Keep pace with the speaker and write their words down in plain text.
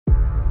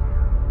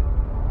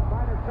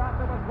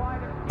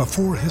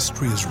Before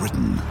history is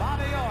written,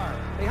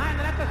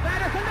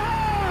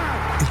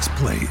 it's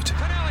played.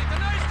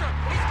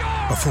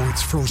 Before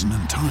it's frozen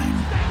in time,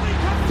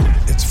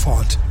 it's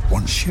fought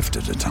one shift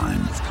at a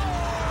time.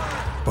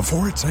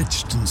 Before it's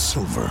etched in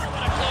silver,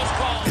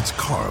 it's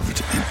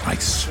carved in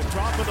ice.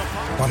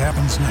 What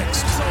happens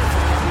next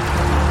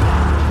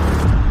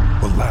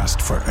will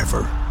last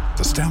forever.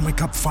 The Stanley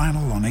Cup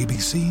Final on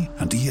ABC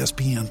and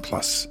ESPN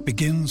Plus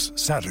begins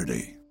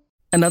Saturday.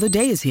 Another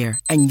day is here,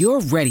 and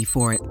you're ready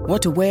for it.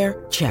 What to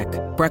wear? Check.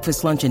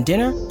 Breakfast, lunch, and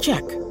dinner?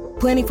 Check.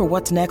 Planning for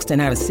what's next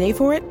and how to save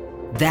for it?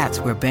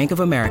 That's where Bank of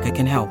America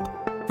can help.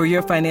 For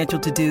your financial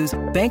to-dos,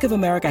 Bank of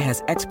America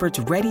has experts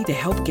ready to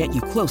help get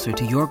you closer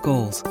to your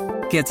goals.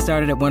 Get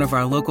started at one of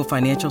our local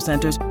financial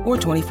centers or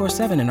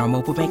 24/7 in our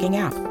mobile banking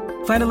app.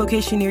 Find a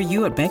location near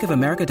you at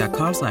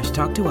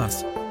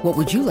bankofamerica.com/talktous. What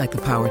would you like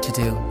the power to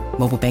do?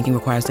 Mobile banking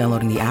requires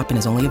downloading the app and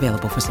is only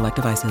available for select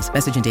devices.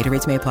 Message and data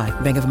rates may apply.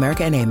 Bank of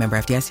America N.A., member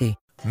FDIC.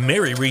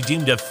 Mary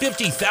redeemed a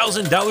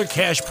 $50,000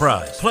 cash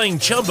prize playing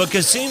Chumba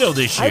Casino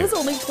this year. I was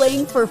only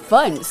playing for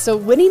fun, so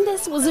winning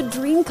this was a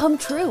dream come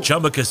true.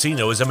 Chumba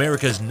Casino is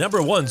America's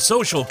 #1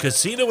 social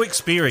casino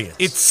experience.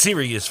 It's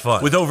serious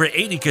fun. With over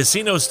 80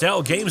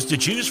 casino-style games to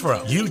choose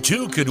from, you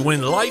too could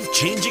win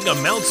life-changing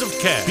amounts of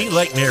cash. Be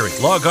like Mary.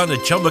 Log on to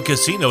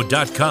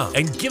ChumbaCasino.com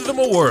and give them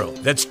a whirl.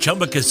 That's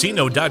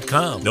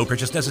ChumbaCasino.com. No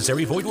purchase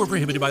necessary. Void where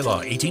prohibited by law.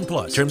 18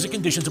 plus. Terms and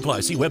conditions apply.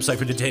 See website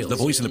for details. The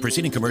voice in the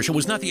preceding commercial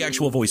was not the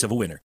actual voice of a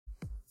winner.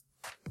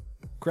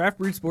 Craft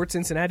Brewed Sports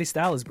Cincinnati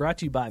Style is brought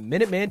to you by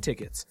Minuteman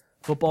Tickets.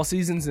 Football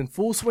season's in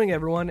full swing,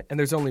 everyone, and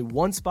there's only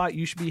one spot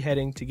you should be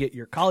heading to get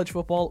your college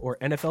football or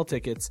NFL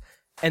tickets,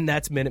 and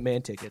that's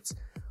Minuteman Tickets.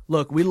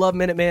 Look, we love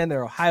Minuteman.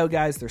 They're Ohio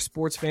guys, they're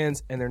sports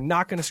fans, and they're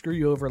not going to screw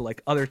you over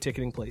like other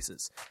ticketing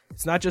places.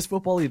 It's not just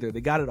football either.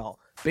 They got it all.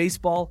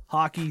 Baseball,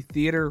 hockey,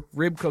 theater,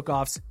 rib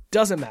cook-offs,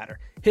 doesn't matter.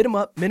 Hit them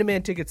up,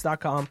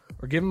 MinutemanTickets.com,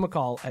 or give them a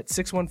call at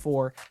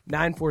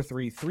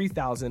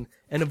 614-943-3000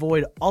 and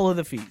avoid all of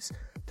the fees.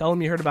 Tell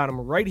them you heard about them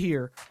right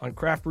here on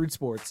Craft Brewed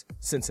Sports,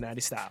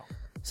 Cincinnati Style.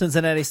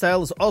 Cincinnati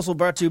Style is also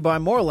brought to you by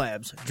More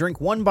Labs. Drink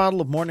one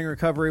bottle of morning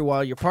recovery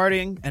while you're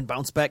partying and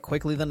bounce back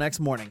quickly the next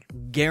morning.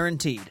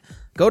 Guaranteed.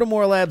 Go to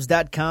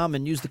morelabs.com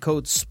and use the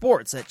code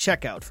SPORTS at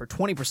checkout for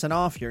 20%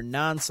 off your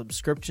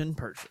non-subscription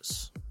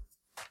purchase.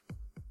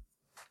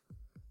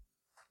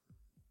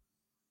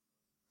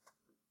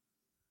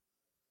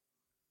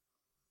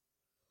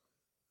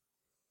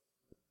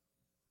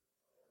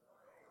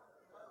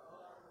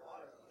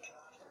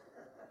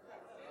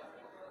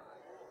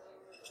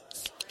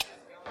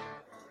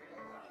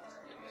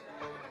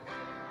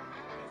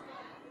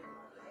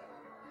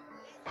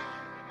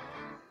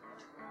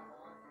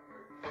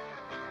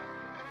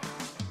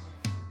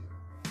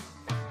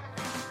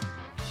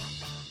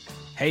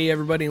 Hey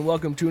everybody, and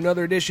welcome to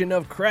another edition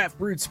of Craft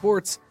Brewed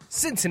Sports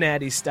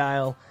Cincinnati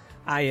Style.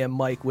 I am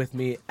Mike. With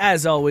me,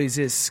 as always,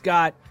 is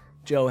Scott.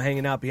 Joe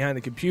hanging out behind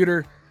the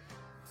computer.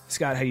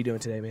 Scott, how you doing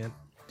today, man?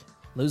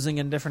 Losing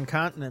in different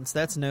continents,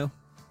 that's new.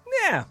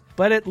 Yeah,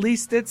 but at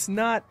least it's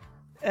not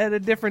at a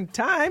different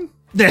time,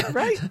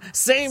 right?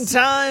 Same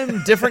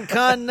time, different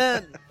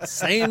continent,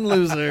 same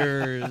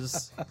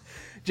losers.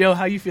 Joe,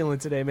 how you feeling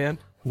today, man?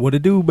 What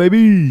it do,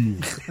 baby?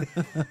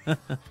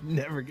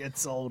 Never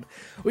gets old.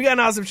 We got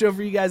an awesome show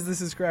for you guys. This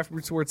is Craft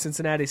Brewed Sports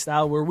Cincinnati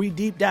Style, where we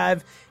deep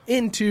dive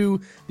into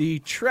the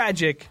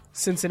tragic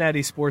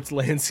Cincinnati sports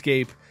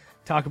landscape.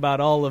 Talk about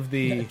all of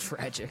the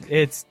tragic.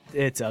 It's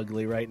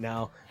ugly right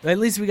now. But at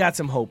least we got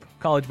some hope.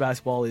 College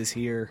basketball is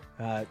here.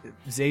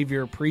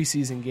 Xavier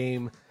preseason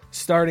game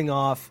starting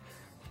off,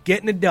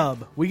 getting a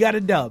dub. We got a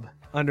dub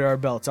under our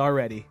belts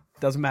already.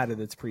 Doesn't matter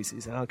that it's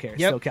preseason. I don't care. It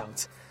still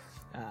counts.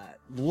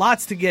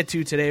 Lots to get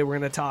to today. We're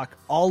going to talk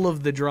all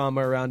of the drama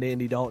around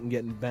Andy Dalton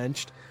getting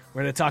benched.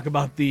 We're going to talk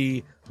about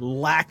the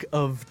lack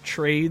of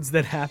trades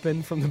that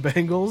happened from the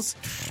Bengals.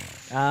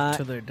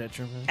 To their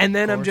detriment. And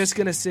then I'm just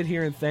going to sit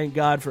here and thank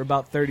God for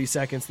about 30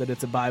 seconds that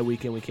it's a bye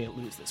week and we can't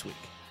lose this week.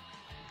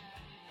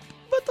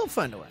 But they'll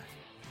find a way.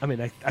 I mean,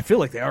 I feel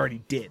like they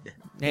already did.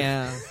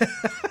 Yeah.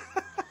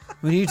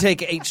 When you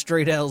take 8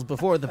 straight L's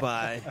before the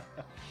bye,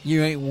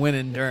 you ain't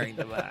winning during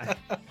the bye.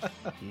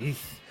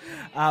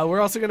 We're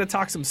also going to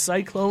talk some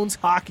Cyclones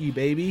hockey,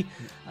 baby.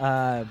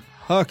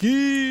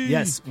 Hockey!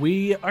 Yes,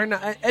 we are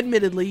not,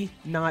 admittedly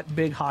not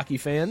big hockey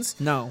fans.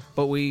 No,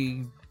 but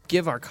we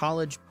give our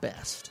college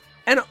best.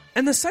 And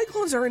the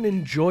Cyclones are an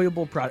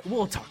enjoyable product.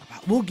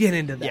 We'll get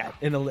into that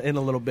in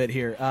a little bit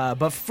here.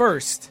 But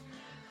first,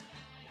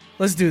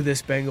 let's do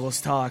this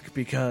Bengals talk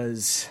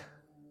because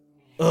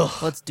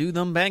let's do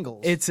them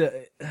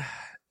Bengals.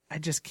 I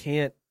just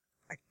can't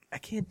I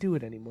can't do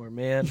it anymore,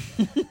 man.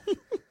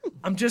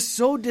 I'm just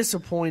so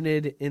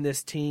disappointed in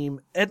this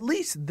team. At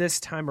least this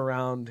time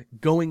around,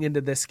 going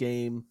into this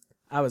game,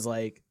 I was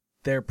like,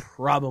 they're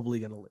probably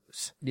going to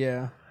lose.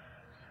 Yeah.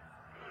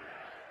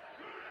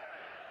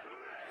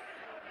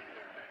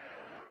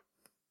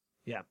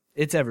 Yeah,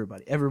 it's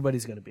everybody.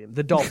 Everybody's going to beat them.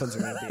 The Dolphins are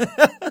going to beat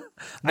them.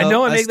 I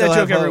know I make that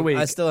joke every week.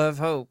 I still have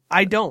hope.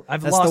 I don't.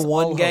 I've That's lost the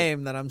one all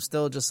game that I'm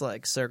still just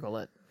like, circle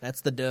it.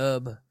 That's the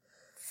dub.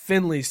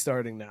 Finley's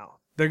starting now.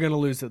 They're going to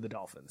lose to the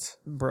Dolphins.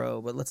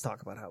 Bro, but let's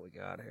talk about how we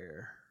got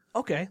here.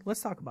 Okay,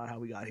 let's talk about how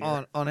we got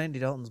here. On Andy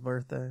Dalton's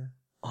birthday.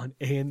 On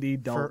Andy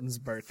Dalton's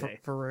birthday.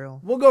 For real.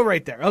 We'll go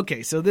right there.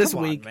 Okay, so this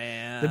Come on, week,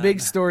 man. the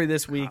big story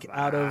this week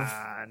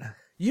Come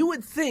you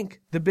would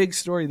think the big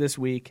story this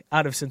week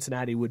out of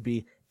Cincinnati would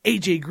be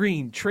AJ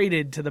Green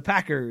traded to the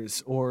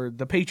Packers or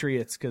the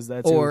Patriots, because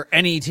that's or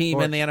any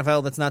team in the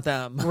NFL that's not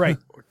them. Right.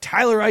 Or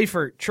Tyler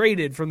Eifert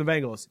traded from the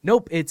Bengals.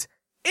 Nope, it's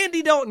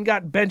Andy Dalton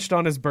got benched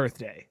on his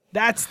birthday.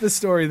 That's the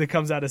story that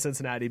comes out of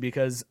Cincinnati,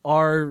 because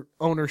our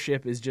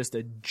ownership is just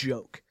a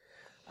joke.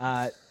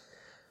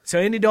 So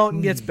Andy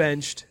Dalton gets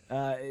benched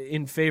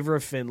in favor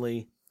of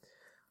Finley.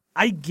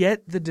 I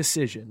get the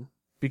decision,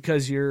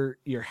 because you're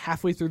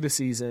halfway through the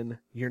season.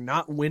 You're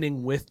not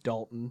winning with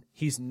Dalton.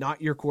 He's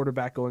not your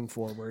quarterback going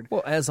forward.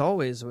 Well, as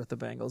always with the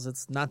Bengals,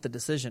 it's not the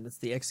decision, it's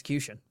the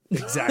execution.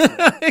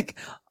 Exactly.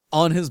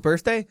 On his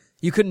birthday,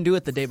 you couldn't do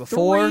it the day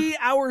before. 3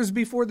 hours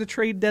before the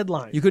trade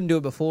deadline. You couldn't do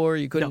it before.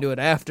 You couldn't do it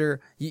after.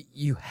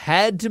 You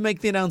had to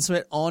make the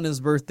announcement on his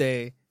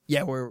birthday.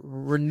 Yeah,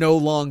 we're no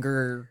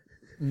longer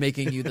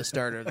making you the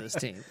starter of this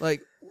team.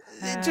 Like,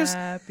 it just,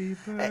 Happy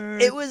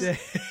birthday. it was,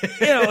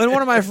 and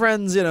one of my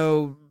friends,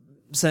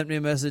 sent me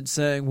a message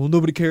saying, well,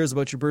 nobody cares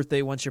about your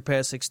birthday once you're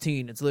past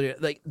 16. It's literally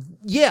like,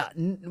 yeah,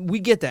 we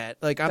get that.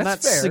 Like, I'm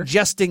That's not fair.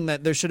 suggesting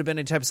that there should have been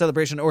any type of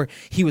celebration, or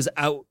he was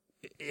out,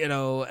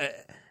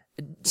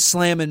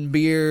 slamming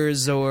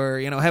beers, or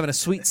having a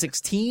sweet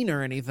 16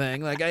 or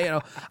anything. Like,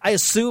 I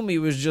assume he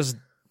was just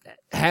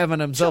having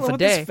himself Chilling a with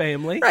day, his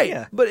family. right?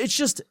 Yeah. But it's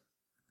just,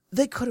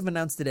 they could have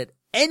announced it at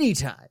any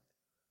time.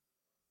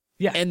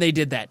 Yeah. And they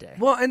did that day.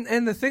 Well,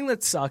 and the thing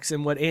that sucks,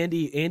 and what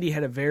Andy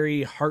had a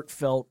very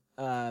heartfelt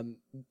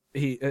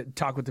he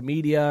talk with the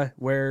media,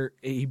 where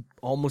he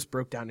almost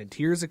broke down in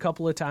tears a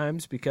couple of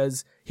times,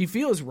 because he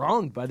feels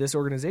wronged by this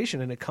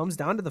organization, and it comes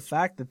down to the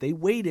fact that they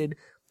waited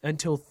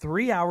until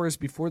 3 hours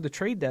before the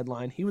trade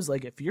deadline. He was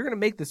like, if you're going to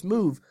make this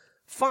move,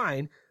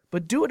 fine,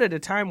 but do it at a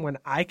time when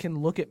I can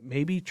look at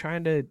maybe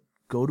trying to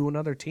go to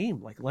another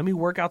team. Like, let me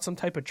work out some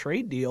type of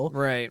trade deal.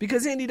 Right.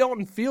 Because Andy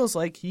Dalton feels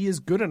like he is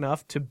good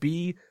enough to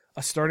be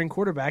a starting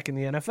quarterback in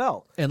the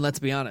NFL. And let's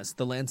be honest,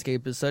 the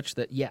landscape is such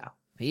that, yeah,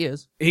 he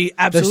is. He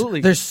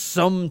absolutely. There's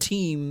some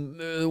team,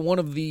 one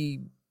of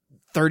the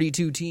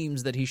 32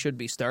 teams that he should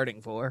be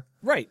starting for.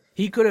 Right.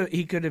 He could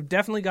have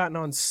definitely gotten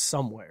on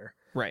somewhere.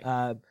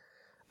 Right.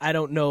 I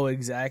don't know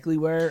exactly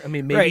where. I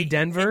mean, maybe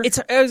Denver.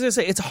 I was gonna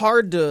say, it's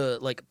hard to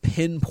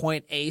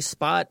pinpoint a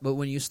spot, but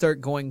when you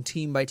start going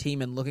team by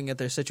team and looking at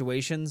their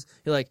situations,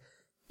 you're like,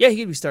 yeah, he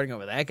could be starting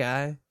over that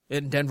guy.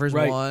 And Denver's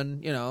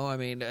one.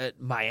 At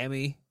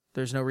Miami,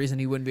 there's no reason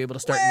he wouldn't be able to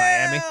start in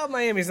Miami. Well,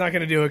 Miami's not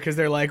going to do it because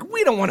they're like,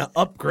 we don't want to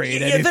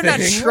upgrade Yeah, anything. they're not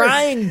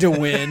trying to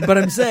win, but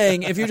I'm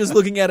saying if you're just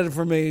looking at it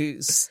from a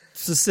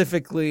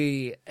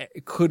specifically,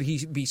 could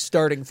he be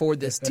starting for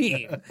this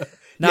team?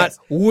 Not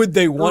would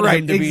they want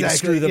him to be to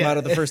screw them out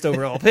of the first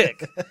overall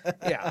pick?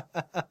 Yeah.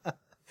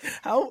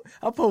 How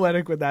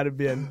poetic would that have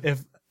been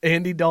if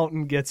Andy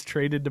Dalton gets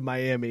traded to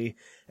Miami,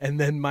 and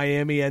then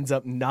Miami ends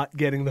up not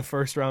getting the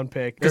first round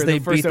pick because they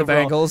beat the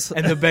Bengals,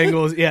 and the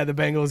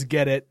Bengals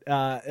get it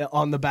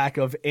on the back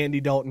of Andy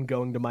Dalton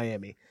going to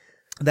Miami.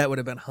 That would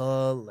have been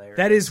hilarious.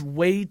 That is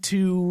way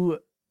too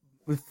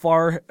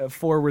far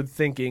forward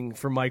thinking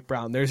for Mike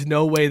Brown. There's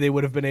no way they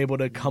would have been able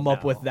to come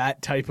up with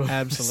that type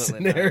of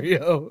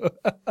scenario.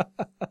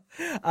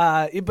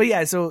 But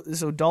yeah, so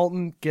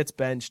Dalton gets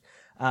benched.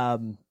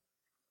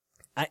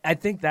 I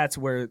think that's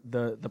where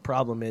the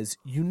problem is.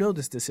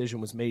 This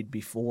decision was made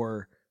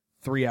before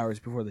 3 hours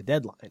before the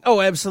deadline.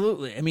 Oh,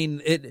 absolutely. I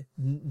mean,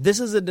 this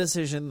is a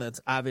decision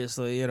that's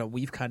obviously,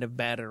 we've kind of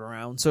batted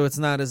around. So it's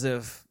not as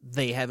if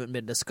they haven't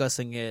been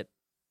discussing it,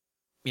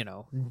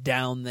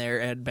 down there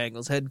at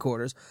Bengals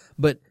headquarters.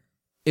 But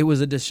it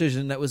was a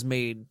decision that was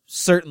made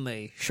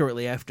certainly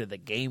shortly after the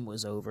game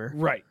was over.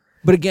 Right.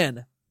 But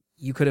again,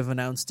 you could have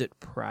announced it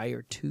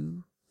prior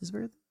to his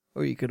birthday.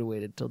 Or you could have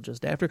waited till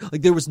just after.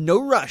 There was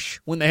no rush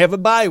when they have a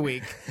bye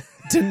week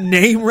to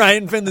name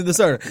Ryan Finley the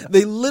starter.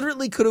 They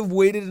literally could have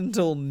waited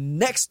until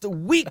next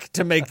week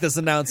to make this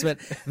announcement.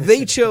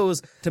 They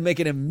chose to make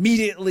it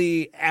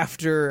immediately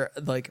after,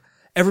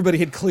 everybody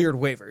had cleared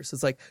waivers.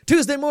 It's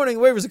Tuesday morning,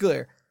 waivers are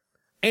clear.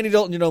 Andy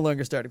Dalton, you're no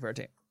longer starting for our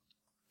team.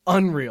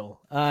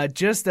 Unreal.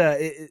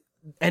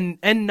 And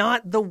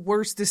not the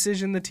worst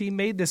decision the team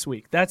made this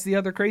week. That's the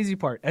other crazy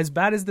part. As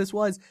bad as this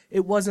was,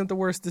 it wasn't the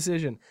worst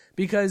decision,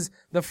 because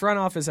the front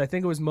office, I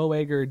think it was Mo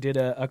Egger, did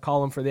a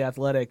column for The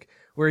Athletic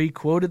where he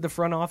quoted the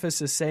front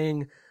office as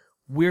saying,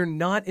 we're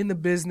not in the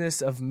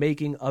business of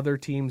making other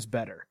teams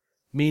better,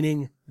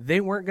 meaning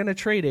they weren't going to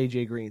trade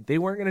AJ Green. They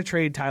weren't going to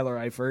trade Tyler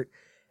Eifert.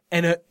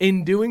 And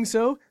in doing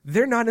so,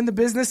 they're not in the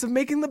business of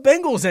making the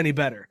Bengals any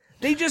better.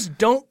 They just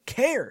don't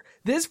care.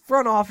 This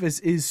front office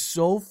is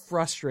so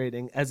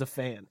frustrating as a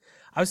fan.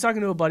 I was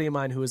talking to a buddy of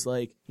mine who was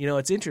like,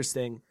 it's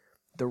interesting.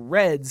 The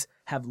Reds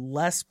have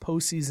less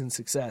postseason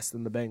success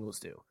than the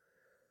Bengals do.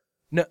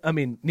 No, I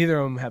mean, neither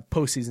of them have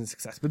postseason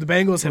success, but the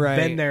Bengals have Right.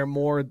 been there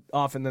more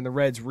often than the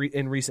Reds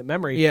in recent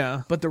memory.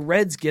 Yeah. But the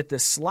Reds get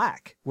this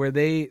slack where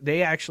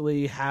they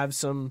actually have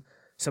some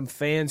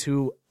fans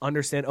who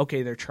understand,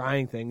 okay, they're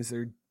trying things.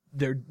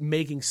 They're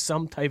making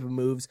some type of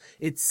moves.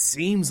 It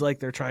seems like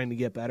they're trying to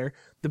get better.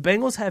 The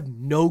Bengals have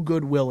no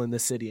goodwill in the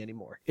city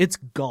anymore. It's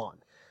gone.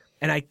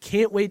 And I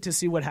can't wait to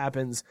see what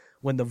happens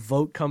when the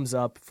vote comes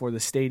up for the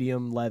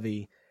stadium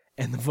levy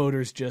and the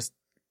voters just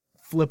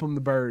flip them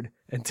the bird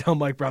and tell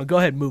Mike Brown, go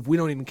ahead, move. We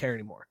don't even care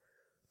anymore.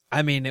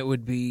 I mean, it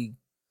would be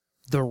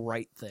the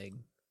right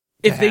thing.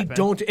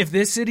 If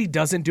this city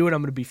doesn't do it,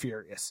 I'm going to be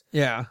furious.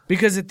 Yeah.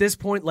 Because at this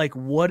point, like,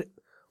 what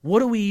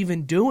are we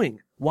even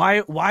doing?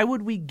 Why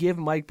would we give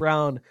Mike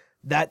Brown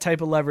that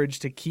type of leverage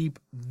to keep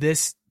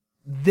this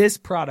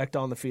product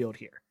on the field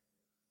here?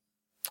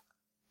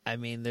 I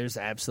mean, there's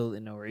absolutely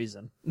no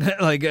reason.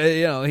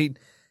 He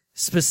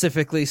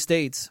specifically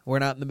states we're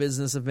not in the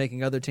business of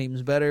making other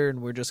teams better,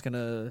 and we're just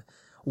gonna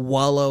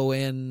wallow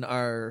in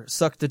our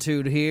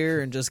suctitude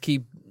here and just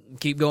keep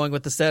going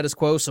with the status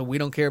quo. So we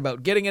don't care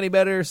about getting any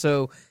better.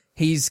 So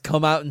he's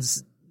come out and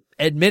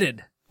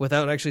admitted,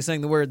 without actually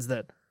saying the words,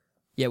 that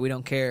yeah, we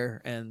don't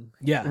care, and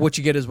what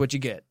you get is what you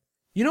get.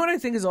 You know what I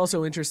think is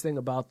also interesting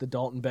about the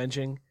Dalton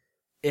benching?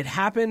 It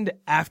happened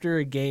after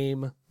a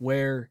game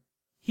where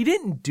he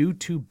didn't do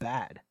too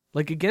bad.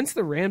 Like against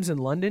the Rams in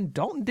London,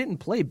 Dalton didn't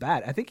play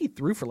bad. I think he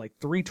threw for like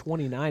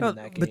 329 in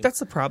that game. But that's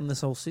the problem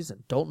this whole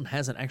season. Dalton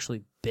hasn't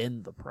actually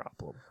been the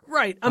problem.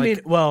 Right.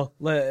 Except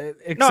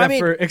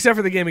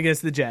for the game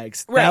against the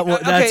Jags. Right.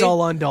 That's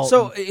all on Dalton.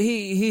 So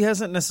he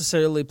hasn't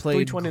necessarily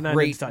played 329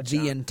 great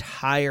touchdown. the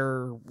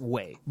entire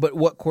way. But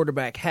what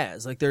quarterback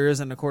has? Like, there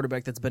isn't a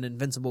quarterback that's been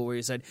invincible where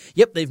you said,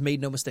 yep, they've made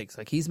no mistakes.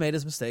 Like, he's made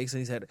his mistakes and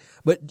he's had.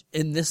 But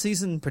in this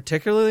season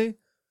particularly,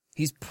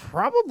 he's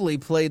probably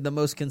played the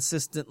most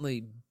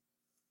consistently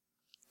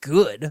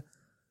good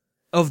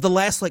of the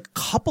last like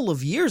couple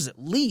of years at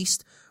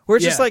least, where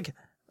it's just like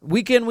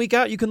week in, week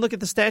out, you can look at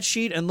the stat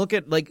sheet and look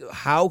at like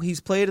how he's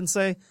played and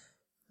say,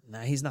 nah,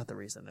 he's not the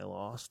reason they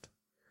lost.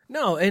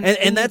 No,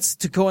 and that's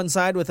to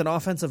coincide with an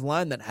offensive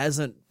line that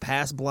hasn't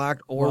pass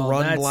blocked or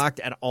run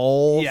blocked at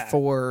all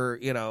for,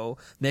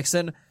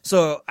 Mixon.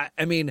 So,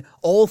 I mean,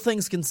 all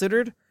things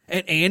considered,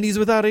 and Andy's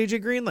without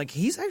AJ Green, like,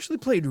 he's actually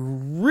played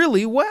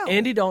really well.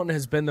 Andy Dalton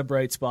has been the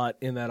bright spot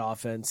in that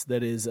offense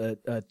that is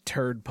a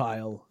turd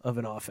pile of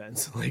an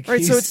offense. Like,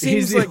 right, so it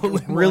seems like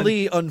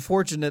really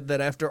unfortunate that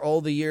after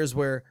all the years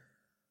where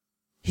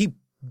he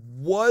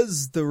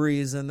was the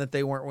reason that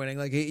they weren't winning,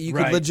 like, you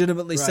could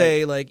legitimately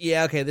say, like,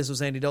 yeah, okay, this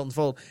was Andy Dalton's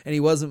fault, and he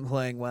wasn't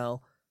playing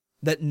well,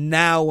 that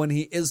now when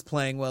he is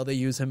playing well, they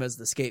use him as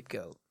the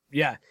scapegoat.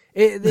 Yeah,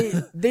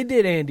 they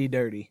did Andy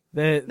dirty.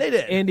 They did.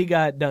 Andy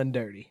got done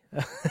dirty.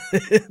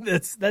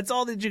 That's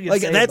all that you can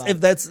say.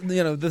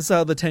 This is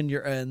how the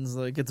tenure ends.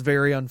 Like, it's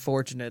very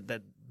unfortunate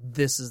that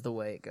this is the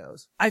way it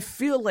goes. I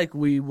feel like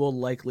we will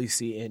likely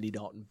see Andy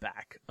Dalton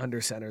back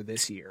under center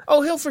this year.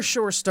 Oh, he'll for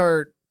sure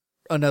start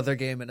another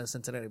game in a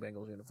Cincinnati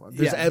Bengals uniform.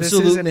 There's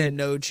absolutely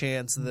no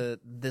chance that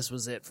this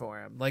was it for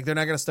him. Like, they're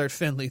not going to start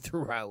Finley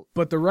throughout.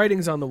 But the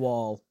writing's on the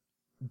wall.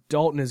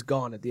 Dalton is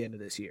gone at the end of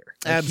this year.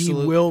 Like,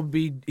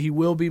 absolutely. He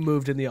will be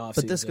moved in the offseason.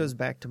 But this goes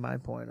back to my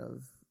point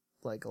of,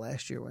 like,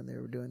 last year when they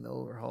were doing the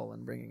overhaul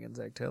and bringing in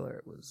Zach Taylor,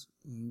 it was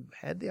you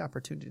had the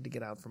opportunity to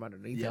get out from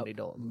underneath Andy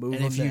Dalton. Move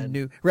and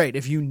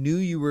if you knew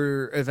you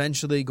were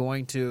eventually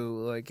going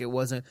to, like, it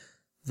wasn't,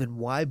 then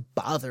why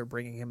bother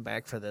bringing him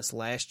back for this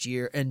last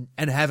year and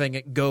having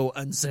it go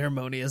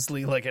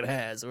unceremoniously like it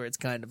has, where it's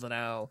kind of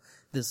now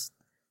this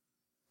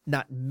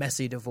not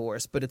messy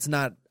divorce, but it's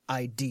not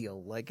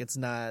ideal. Like, it's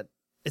not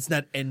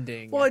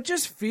ending. Well, it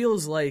just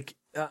feels like,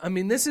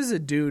 this is a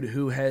dude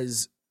who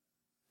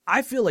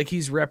I feel like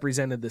he's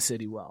represented the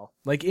city well.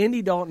 Like,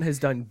 Andy Dalton has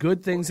done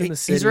good things in the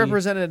city. He's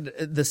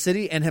represented the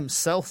city and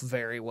himself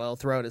very well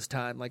throughout his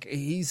time. Like,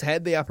 he's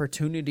had the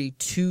opportunity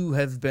to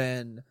have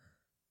been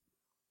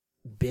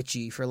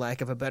bitchy, for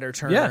lack of a better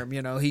term.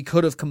 Yeah. He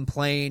could have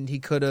complained. He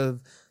could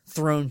have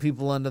thrown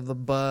people under the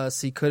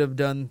bus. He could have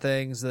done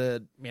things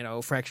that,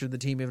 fractured the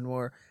team even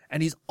more.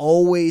 And he's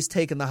always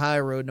taken the high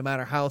road, no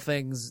matter how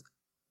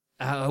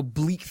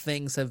bleak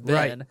things have been.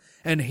 Right.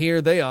 And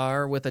here they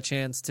are with a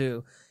chance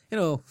to,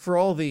 for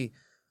all the,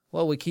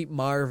 we keep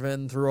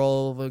Marvin through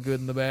all the good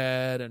and the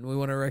bad, and we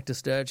want to erect a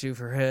statue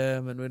for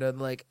him, and we don't,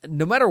 like,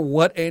 no matter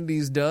what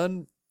Andy's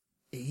done,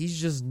 he's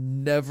just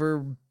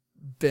never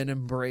been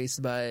embraced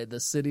by the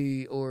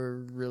city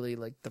or really,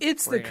 like,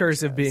 it's the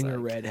curse of being a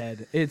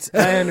redhead.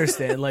 I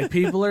understand. Like,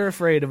 people are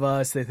afraid of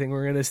us. They think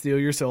we're going to steal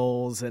your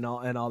souls and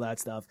all that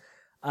stuff.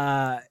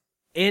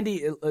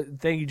 Andy,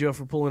 thank you, Joe,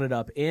 for pulling it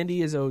up.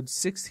 Andy is owed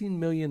 $16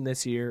 million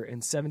this year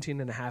and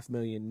 $17.5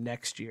 million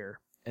next year,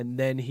 and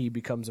then he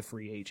becomes a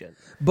free agent.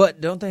 But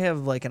don't they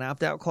have, like, an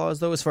opt-out clause,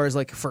 though, as far as,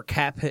 like, for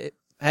cap hit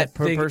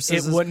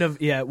purposes? It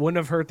wouldn't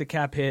have hurt the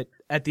cap hit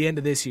at the end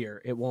of this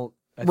year. It won't.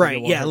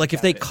 Right, yeah, like,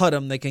 if they cut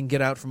him, they can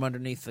get out from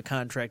underneath the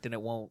contract, and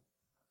it won't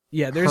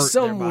Yeah, there's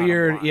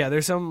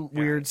some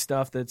weird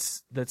stuff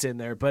that's in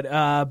there. But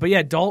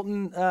yeah,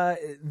 Dalton,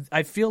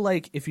 I feel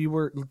like if you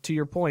were, to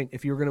your point,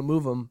 if you were going to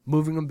move him,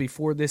 moving him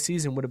before this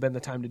season would have been the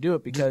time to do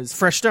it because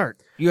fresh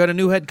start. You had a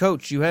new head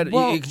coach. You had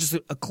just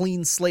a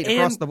clean slate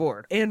across the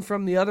board. And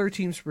from the other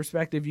team's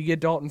perspective, you get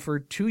Dalton for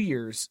 2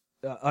 years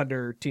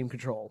under team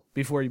control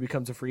before he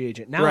becomes a free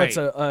agent. Now it's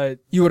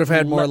you would have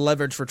had more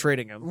leverage for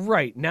trading him.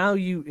 Right. Now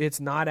it's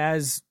not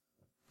as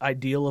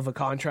ideal of a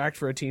contract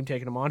for a team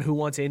taking him on. Who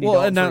wants Andy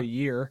Dalton for a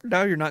year?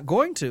 Now you're not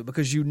going to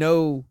because you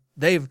know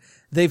they've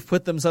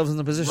put themselves in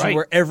the position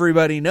where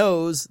everybody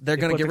knows they're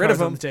going to get rid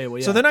of him.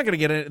 So they're not going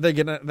to get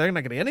they're not going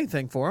to get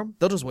anything for him.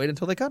 They'll just wait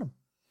until they cut him.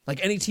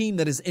 Like any team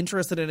that is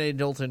interested in Andy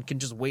Dalton can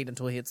just wait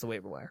until he hits the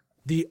waiver wire.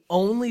 The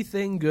only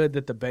thing good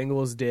that the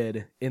Bengals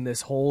did in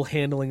this whole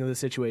handling of the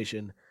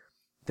situation,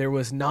 there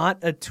was not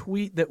a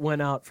tweet that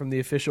went out from the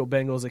official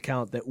Bengals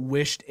account that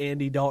wished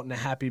Andy Dalton a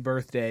happy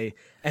birthday,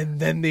 and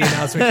then the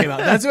announcement came out.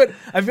 That's what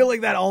I feel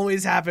like that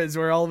always happens,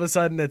 where all of a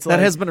sudden it's like...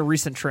 That has been a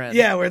recent trend.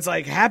 Yeah, where it's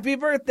like, happy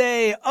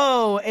birthday,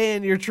 oh,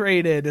 and you're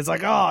traded. It's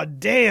like, oh,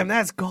 damn,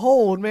 that's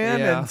cold, man.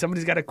 Yeah. And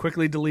somebody's got to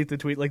quickly delete the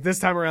tweet. Like this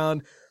time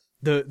around,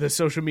 the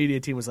social media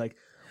team was like,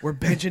 we're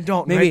benching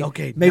Dalton, maybe, right?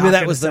 Okay, maybe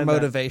that was their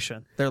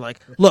motivation. They're like,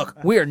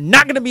 look, we are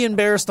not going to be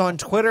embarrassed on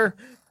Twitter.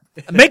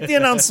 Make the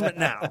announcement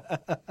now.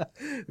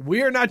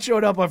 We are not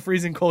showing up on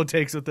freezing cold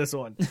takes with this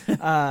one.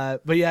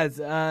 But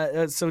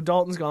yeah, so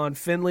Dalton's gone.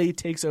 Finley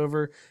takes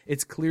over.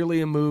 It's clearly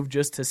a move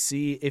just to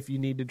see if you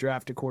need to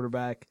draft a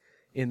quarterback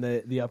in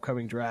the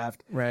upcoming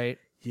draft. Right.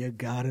 You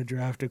got to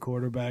draft a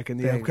quarterback in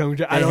the upcoming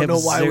draft. I don't know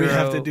why we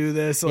have to do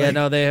this. Yeah,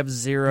 no, they have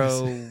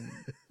zero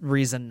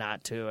reason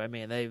not to. I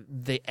mean,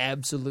 they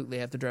absolutely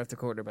have to draft a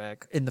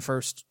quarterback in the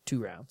first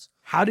 2 rounds.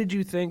 How did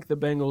you think the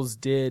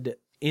Bengals did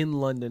in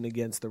London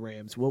against the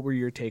Rams? What were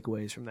your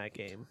takeaways from that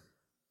game?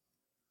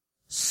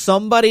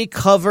 Somebody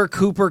cover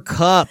Cooper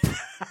Kupp.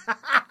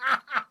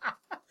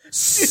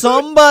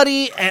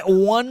 Somebody at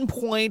one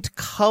point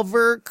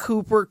cover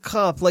Cooper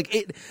Kupp. Like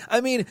it,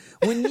 I mean,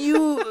 when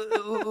you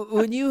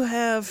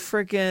have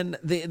frickin'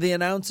 the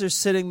announcer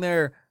sitting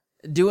there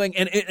doing,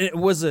 and it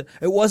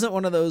wasn't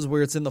one of those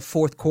where it's in the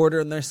fourth quarter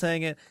and they're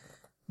saying it.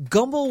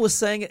 Gumbel was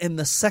saying it in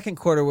the second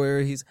quarter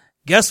where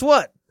guess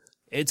what?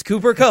 It's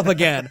Cooper Kupp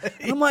again.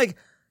 And I'm like,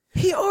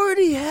 he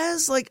already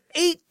has like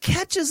 8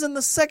 catches in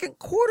the second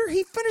quarter.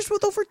 He finished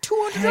with over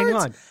 200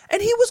 yards.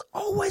 And he was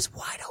always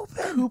wide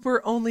open.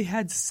 Cooper only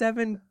had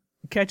 7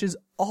 catches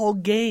all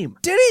game.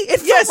 Did he?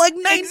 It felt like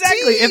 19.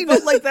 Exactly. It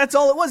felt like that's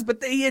all it was.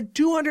 But he had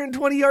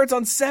 220 yards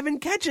on 7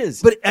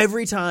 catches. But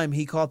every time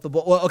he caught the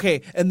ball. Well,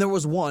 okay. And there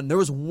was one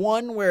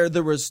where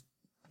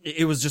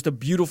it was just a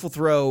beautiful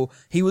throw.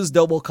 He was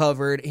double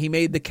covered. He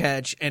made the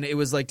catch, and it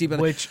was like deep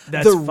in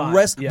that's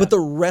fine. But the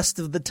rest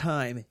of the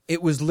time,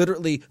 it was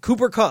literally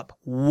Cooper Kupp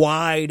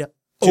wide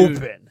Dude,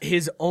 open.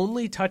 His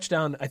only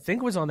touchdown, I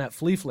think, was on that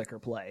flea flicker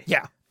play.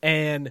 Yeah.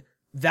 And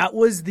that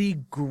was the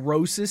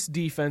grossest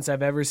defense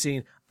I've ever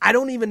seen. I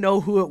don't even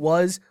know who it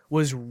was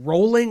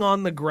rolling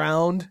on the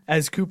ground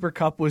as Cooper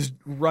Kupp was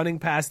running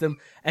past him,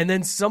 and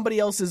then somebody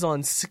else is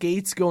on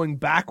skates going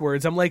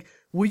backwards. I'm like,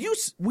 will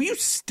you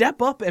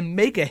step up and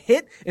make a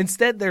hit?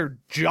 Instead, they're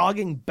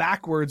jogging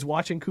backwards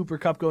watching Cooper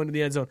Kupp go into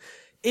the end zone.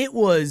 It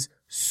was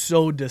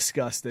so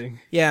disgusting.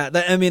 Yeah,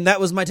 that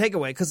was my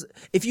takeaway, because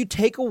if you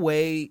take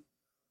away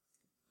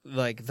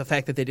like the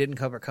fact that they didn't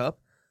cover Kupp,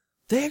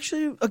 they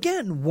actually,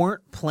 again,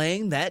 weren't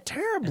playing that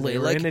terribly.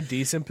 And they were in a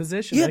decent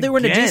position. Yeah, they were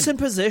in a decent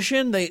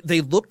position.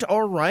 They looked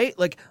all right.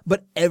 Like,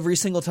 but every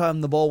single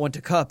time the ball went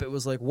to Kupp, it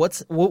was like,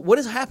 what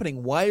is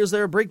happening? Why is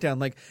there a breakdown?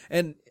 Like,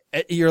 and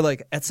you're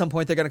like, at some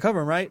point they're going to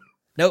cover him, right?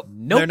 Nope.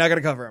 They're not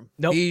going to cover him.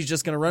 Nope. He's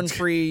just going to run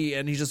free,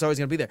 and he's just always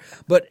going to be there.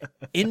 But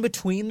in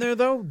between there,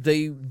 though,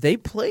 they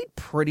played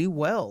pretty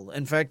well.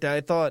 In fact,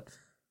 I thought,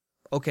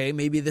 okay,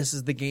 maybe this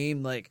is the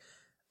game, like,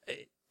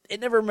 it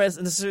never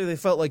necessarily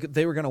felt like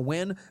they were going to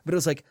win, but it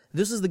was like,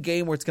 this is the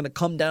game where it's going to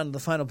come down to the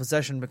final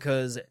possession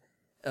because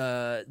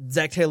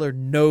Zach Taylor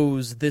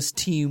knows this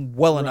team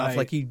well enough.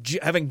 Like,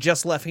 having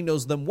just left, he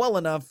knows them well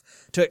enough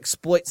to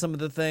exploit some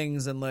of the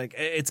things, and like,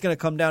 it's going to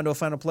come down to a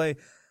final play,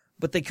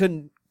 but they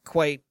couldn't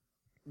quite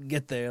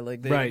get there.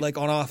 Like, like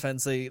on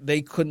offense,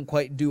 they couldn't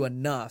quite do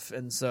enough,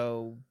 and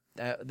so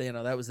that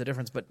was the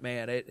difference. But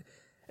man,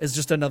 it's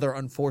just another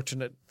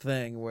unfortunate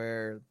thing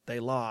where they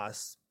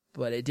lost.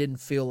 But it didn't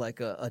feel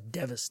like a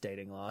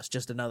devastating loss.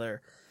 Just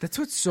another. That's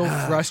what's so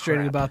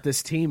frustrating about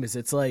this team is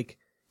it's like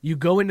you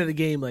go into the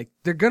game like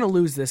they're going to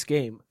lose this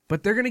game,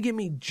 but they're going to give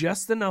me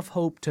just enough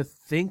hope to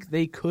think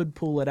they could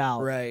pull it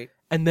out. Right.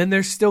 And then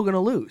they're still going to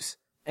lose.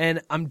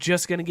 And I'm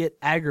just going to get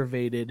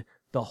aggravated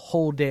the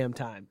whole damn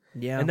time.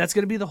 Yeah. And that's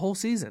going to be the whole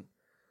season.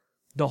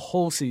 The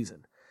whole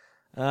season.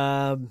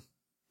 But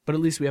at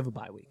least we have a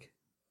bye week.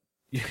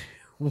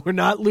 We're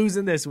not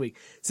losing this week.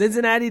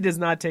 Cincinnati does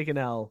not take an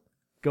L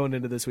going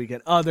into this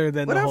weekend, other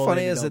than how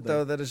funny is it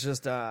though that it's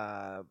just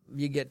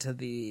you get to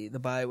the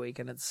bye week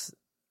and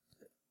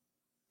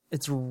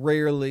it's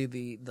rarely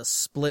the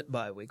split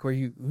bye week where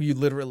you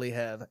literally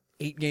have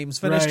 8 games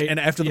finished, and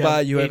after the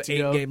bye you have 8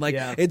 games. Like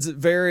it's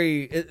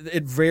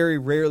it very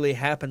rarely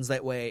happens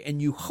that way,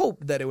 and you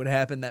hope that it would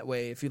happen that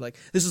way if you like.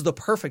 This is the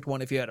perfect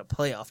one if you had a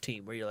playoff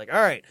team where you're like, all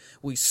right,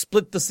 we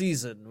split the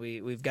season,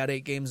 we've got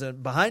 8 games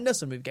behind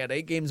us and we've got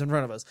 8 games in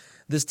front of us.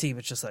 This team,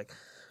 it's just like,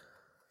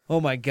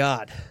 oh my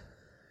god,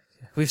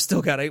 we've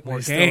still got 8 more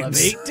games.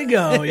 Still have 8 to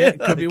go. Yeah, it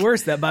could be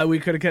worse. That bye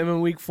week could have come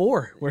in week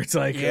 4, where it's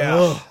like,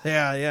 I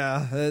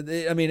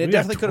mean, it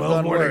definitely could have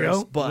gone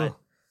worse, but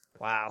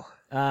wow.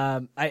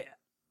 I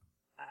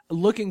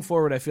looking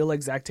forward, I feel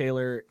like Zach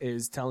Taylor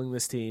is telling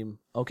this team,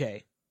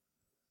 okay,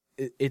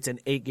 it's an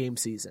 8-game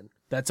season.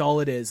 That's all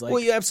it is. Like,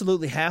 well, you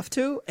absolutely have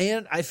to,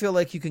 and I feel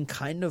like you can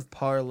kind of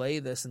parlay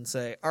this and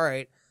say, all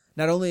right,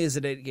 not only is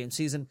it an 8-game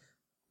season,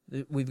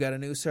 we've got a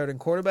new starting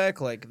quarterback.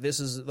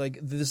 This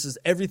is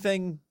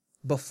everything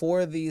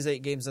before these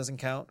 8 games doesn't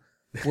count.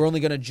 We're only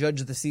going to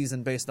judge the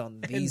season based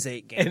on these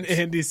 8 games. And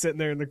Andy's sitting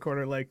there in the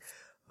corner like,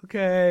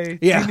 okay,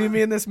 do you need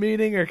me in this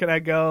meeting or can I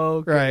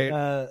go? Right.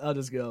 I'll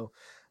just go.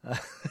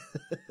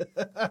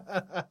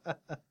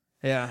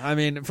 Yeah, I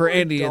mean, for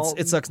Andy,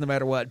 it sucks no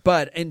matter what.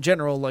 But in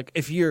general, like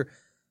if you're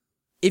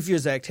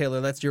Zach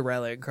Taylor, that's your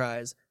rallying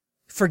cries.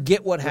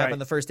 Forget what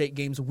happened the first 8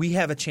 games. We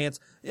have a chance.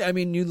 I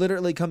mean, you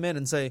literally come in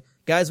and say,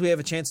 guys, we have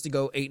a chance to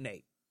go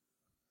 8-8.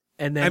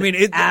 And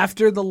then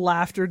after the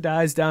laughter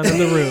dies down in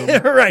the room,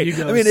 right? You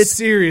go, I mean,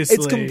 seriously,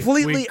 it's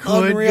completely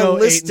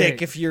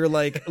unrealistic if you're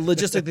like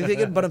logistically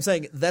thinking. But I'm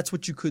saying that's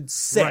what you could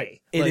say.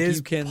 Right. It is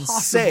you can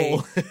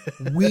possible. say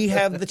we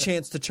have the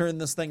chance to turn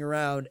this thing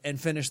around and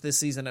finish this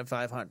season at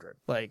 500.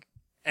 Like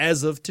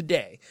as of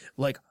today,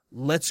 like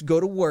let's go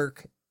to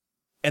work,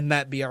 and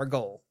that be our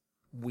goal.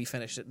 We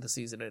finish the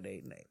season at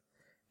 8-8.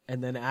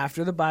 And then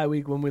after the bye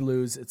week, when we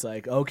lose, it's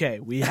like, okay,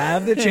 we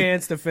have the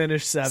chance to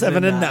finish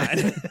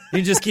 7-9.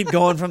 You just keep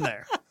going from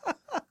there.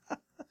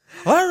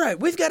 All right,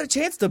 we've got a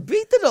chance to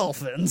beat the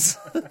Dolphins.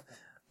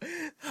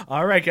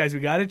 All right, guys,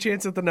 we got a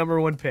chance at the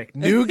number 1 pick.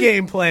 New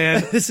game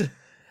plan.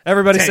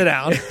 Everybody sit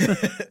down.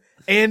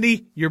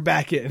 Andy, you're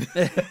back in.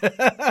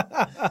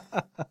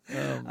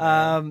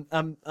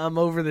 I'm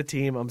over the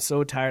team. I'm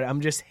so tired. I'm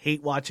just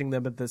hate watching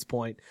them at this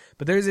point.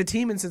 But there's a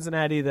team in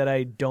Cincinnati that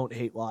I don't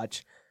hate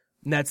watch.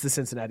 And that's the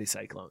Cincinnati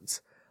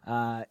Cyclones.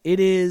 It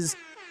is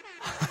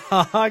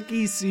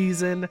hockey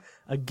season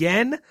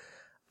again.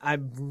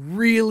 I'm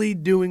really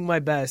doing my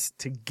best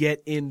to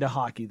get into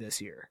hockey this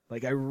year.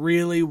 Like, I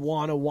really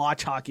want to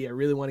watch hockey. I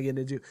really want to get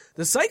into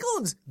the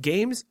Cyclones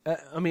games.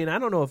 I mean, I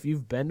don't know if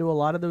you've been to a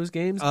lot of those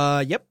games.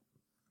 Yep.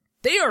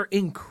 They are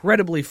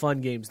incredibly fun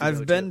games to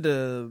I've been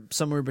to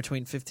somewhere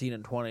between 15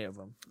 and 20 of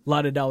them. A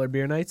lot of dollar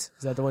beer nights?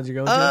 Is that the ones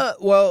you're going to?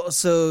 Well,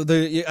 so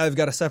I've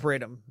got to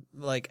separate them.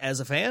 Like, as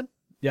a fan.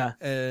 Yeah.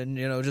 And,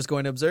 just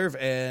going to observe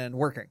and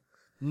working.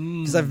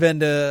 Because I've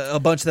been to a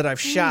bunch that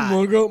I've shot.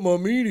 I got my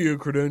media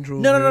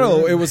credentials.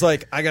 No. It was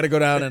like, I got to go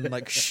down and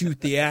like shoot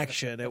the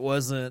action. It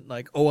wasn't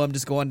like, I'm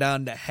just going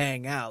down to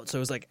hang out. So it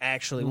was like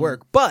actually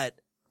work. But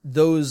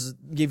those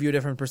give you a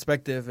different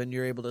perspective and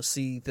you're able to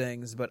see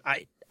things. But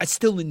I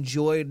still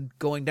enjoyed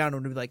going down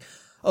and be like,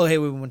 oh, hey,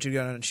 we want you to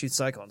go down and shoot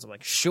Cyclones. I'm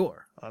like,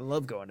 sure. I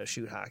love going to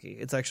shoot hockey.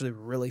 It's actually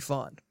really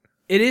fun.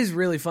 It is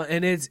really fun,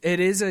 and it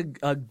is a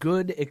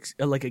good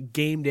like a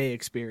game day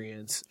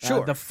experience.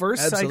 Sure, the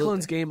first absolutely.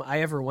 Cyclones game I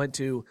ever went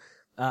to,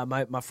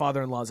 my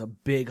father-in-law is a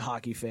big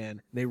hockey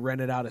fan. They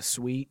rented out a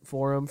suite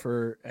for him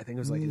for I think it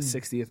was like his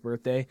 60th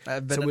birthday.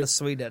 I've been in a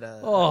suite at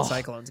a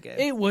Cyclones game.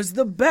 It was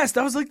the best.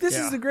 I was like, this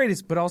is the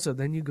greatest. But also,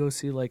 then you go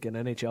see like an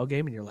NHL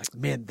game, and you're like,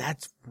 man,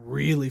 that's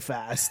really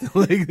fast.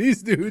 Like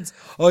these dudes,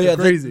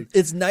 crazy.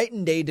 It's night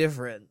and day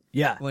different.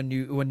 Yeah, when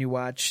you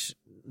watch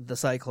the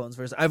Cyclones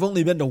versus. I've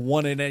only been to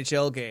one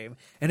NHL game,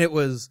 and it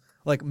was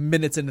like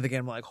minutes into the game.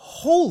 I'm like,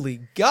 holy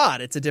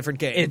God, it's a different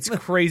game. It's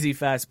crazy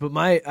fast. But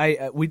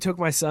we took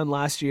my son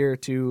last year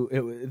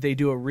they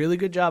do a really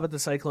good job at the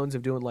Cyclones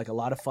of doing like a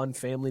lot of fun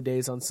family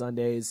days on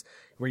Sundays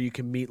where you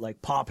can meet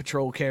like Paw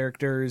Patrol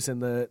characters in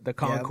the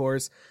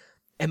concourse. Yep.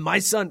 And my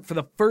son, for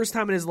the first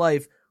time in his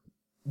life,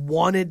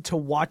 wanted to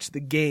watch the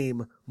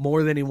game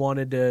more than he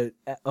wanted to.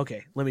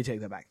 Okay, let me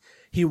take that back.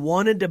 He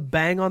wanted to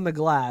bang on the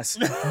glass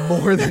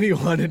more than he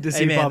wanted to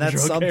see Paw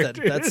Patrol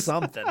characters. That's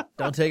something.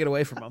 Don't take it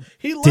away from him.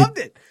 He loved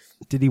it.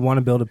 Did he want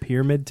to build a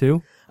pyramid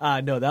too?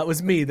 No, that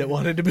was me that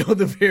wanted to build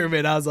the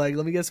pyramid. I was like,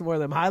 let me get some more of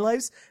them high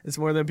lifes and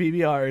some more of them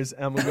PBRs,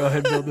 and I'm going to go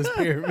ahead and build this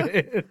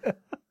pyramid.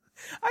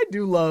 I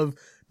do love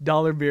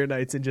dollar beer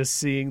nights and just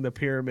seeing the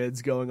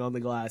pyramids going on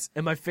the glass.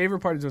 And my favorite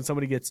part is when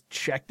somebody gets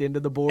checked into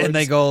the boards. And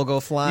they go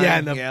flying. Yeah,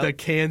 and the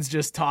cans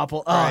just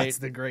topple. Oh, right. It's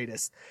the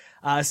greatest.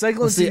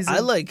 Cyclone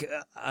season.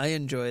 I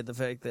enjoy the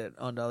fact that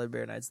on Dollar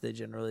Beer Nights they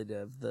generally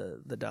have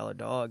the dollar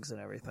dogs and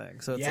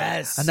everything. So it's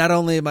yes. like, not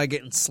only am I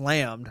getting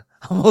slammed,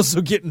 I'm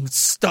also getting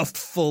stuffed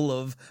full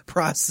of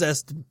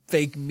processed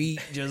fake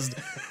meat, just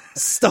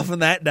stuffing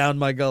that down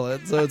my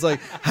gullet. So it's like,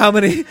 how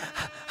many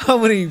how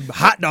many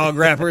hot dog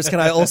wrappers can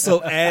I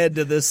also add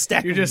to this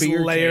stack You're of just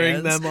beer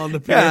layering cans? them on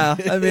the Yeah,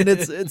 pyramid. I mean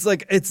it's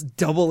like it's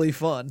doubly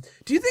fun.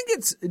 Do you think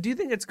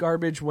it's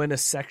garbage when a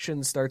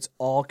section starts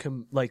all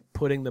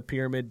putting the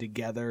pyramid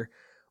together?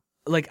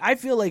 Like, I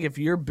feel like if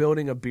you're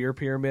building a beer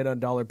pyramid on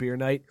Dollar Beer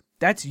Night,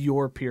 that's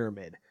your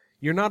pyramid.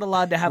 You're not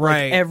allowed to have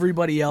Right. like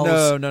everybody else.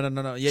 No.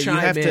 Yeah, you chime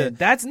have to. in.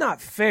 That's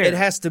not fair. It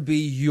has to be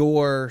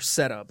your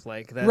setup,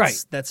 like that's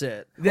Right. That's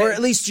it, That- or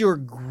at least your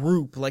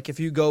group. Like if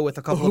you go with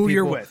a couple Who of people,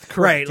 you're with, correct.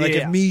 right? Like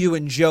Yeah. if me, you,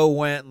 and Joe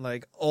went,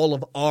 like all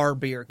of our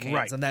beer cans,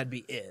 Right. and that'd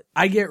be it.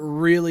 I get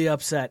really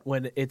upset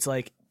when it's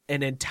like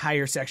an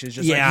entire section is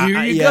just Yeah, like,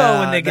 here you yeah,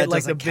 go, and they get that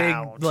like the doesn't big,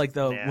 count. like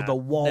the Yeah. the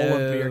wall of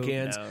beer No,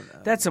 cans. no.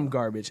 That's some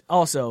garbage.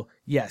 Also,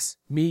 yes,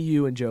 me,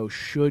 you, and Joe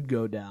should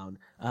go down.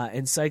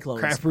 And Cyclones.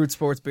 Craft Brewed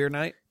Sports Beer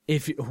Night.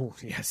 If you,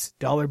 yes,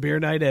 Dollar Beer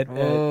Night at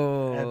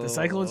the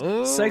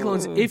Cyclones.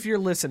 Cyclones, if you're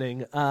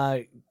listening,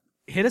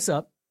 hit us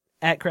up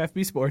at Craft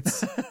Beer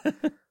Sports.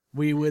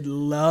 We would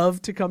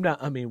love to come down.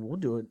 I mean, we'll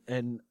do it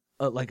and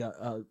like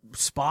a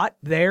spot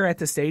there at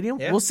the stadium.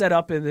 Yeah. We'll set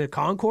up in the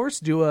concourse,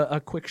 do a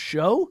quick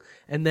show,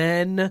 and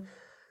then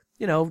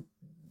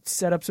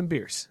set up some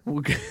beers.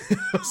 We'll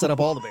Set up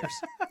all the beers.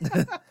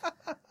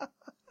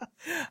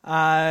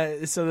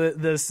 So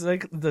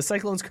the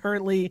Cyclones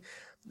currently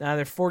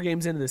they're 4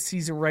 games into the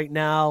season right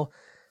now,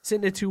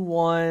 sitting at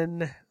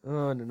 2-1.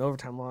 And an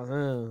overtime loss.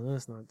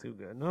 That's not too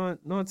good.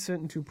 Not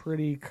sitting too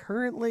pretty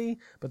currently,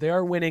 but they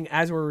are winning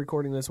as we're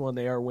recording this one.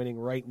 They are winning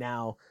right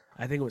now.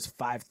 I think it was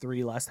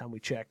 5-3 last time we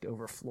checked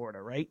over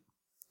Florida. Right?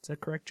 Is that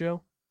correct,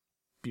 Joe?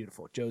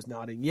 Beautiful. Joe's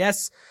nodding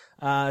yes.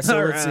 So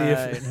let's see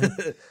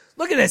if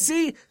look at this.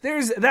 See,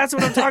 that's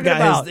what I'm talking Guys,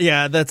 about.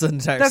 yeah, that's an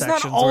entire. That's not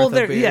section's all worth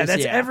their. of beers. Yeah,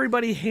 that's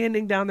everybody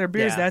handing down their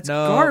beers. Yeah, That's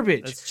no,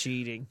 garbage. That's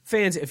cheating.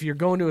 Fans, if you're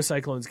going to a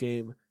Cyclones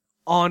game,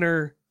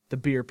 honor the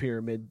beer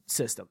pyramid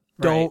system.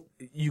 Right.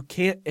 You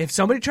can't. If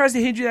somebody tries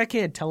to hand you that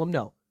can, tell them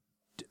no.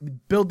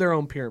 Build their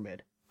own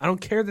pyramid. I don't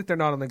care that they're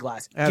not on the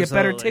glass. Get better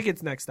Absolutely.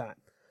 tickets next time.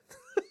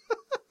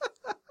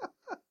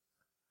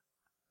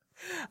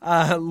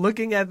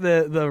 Looking at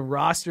the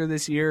roster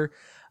this year,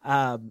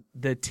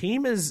 the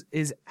team is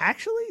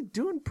actually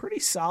doing pretty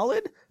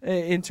solid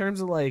in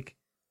terms of like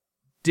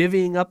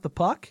divvying up the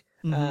puck.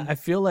 I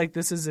feel like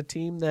this is a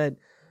team that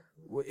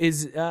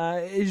is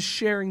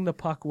sharing the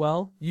puck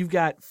well. You've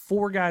got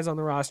 4 guys on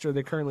the roster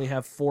that currently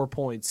have 4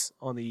 points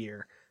on the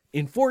year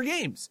in 4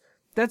 games.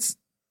 That's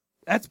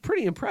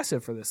pretty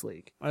impressive for this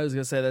league. I was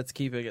gonna say that's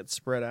keeping it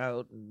spread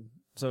out, and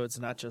so it's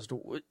not just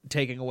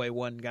taking away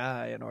one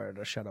guy in order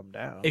to shut him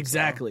down.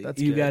 Exactly. So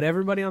that's You good. got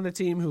everybody on the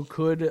team who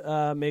could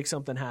make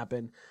something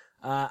happen.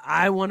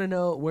 I want to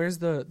know where's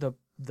the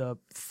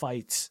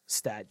fights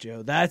stat,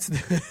 Joe. That's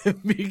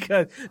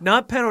because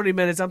not penalty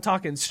minutes. I'm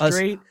talking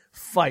straight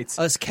fights.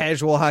 Us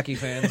casual hockey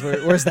fans.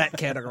 Where's that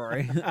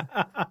category?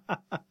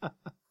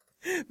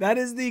 That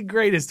is the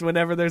greatest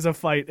whenever there's a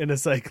fight in a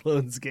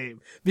Cyclones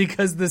game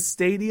because the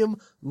stadium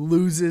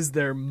loses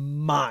their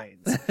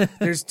minds.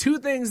 There's 2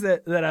 things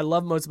that I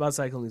love most about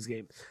Cyclones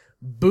game.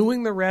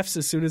 Booing the refs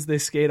as soon as they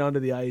skate onto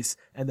the ice,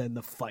 and then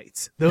the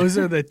fights. Those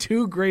are the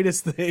 2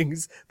 greatest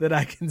things that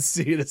I can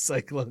see in a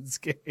Cyclones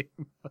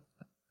game.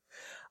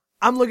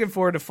 I'm looking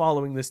forward to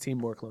following this team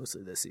more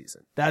closely this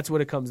season. That's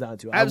what it comes down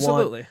to.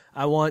 Absolutely.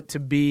 I want to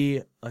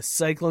be a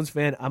Cyclones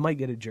fan. I might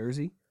get a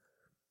jersey.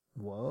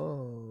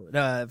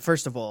 Whoa.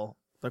 First of all,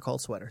 they're called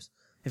sweaters.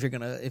 If you're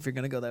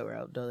gonna go that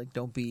route,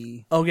 don't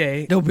be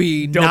Okay.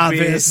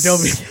 novice,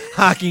 don't be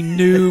hockey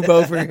noob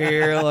over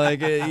here. Like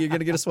you're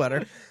gonna get a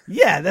sweater.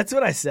 Yeah, that's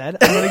what I said.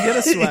 I'm going to get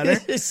a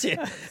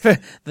sweater.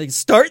 They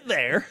start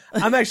there.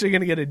 I'm actually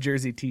going to get a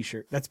jersey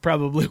t-shirt. That's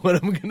probably what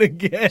I'm going to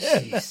get.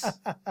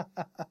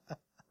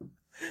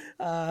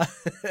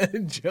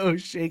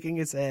 Joe's shaking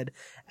his head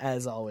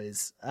as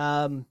always.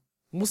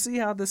 We'll see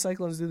how the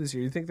Cyclones do this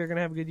year. You think they're going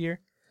to have a good year?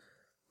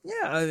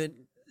 Yeah, I mean,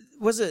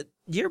 was it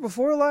year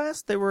before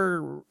last they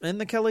were in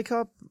the Kelly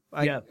Cup?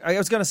 I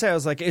was gonna say, I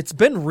was like, it's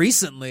been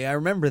recently. I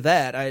remember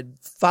that. I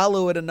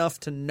follow it enough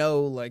to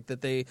know like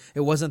that it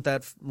wasn't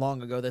that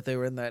long ago that they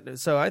were in that.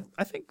 So I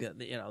think that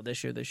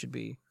this year they should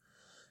be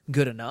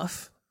good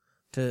enough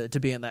to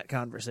be in that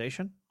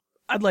conversation.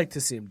 I'd like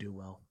to see them do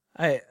well.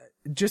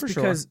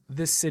 Because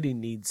this city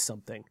needs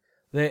something.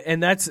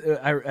 And that's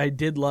I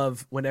did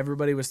love when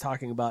everybody was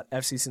talking about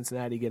FC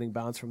Cincinnati getting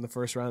bounced from the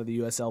first round of the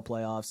USL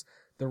playoffs.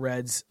 The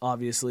Reds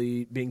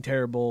obviously being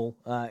terrible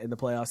in the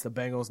playoffs. The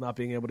Bengals not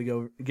being able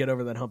to get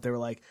over that hump. They were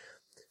like,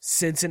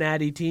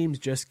 Cincinnati teams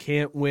just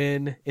can't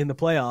win in the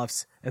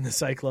playoffs. And the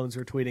Cyclones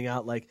were tweeting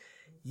out like,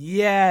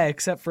 yeah,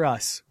 except for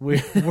us.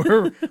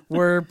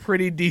 We're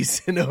pretty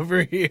decent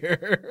over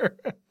here.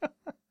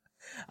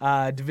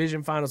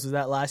 Division finals, was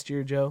that last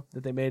year, Joe,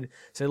 that they made?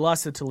 So they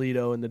lost to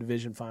Toledo in the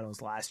division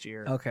finals last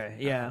year. Okay,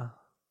 yeah.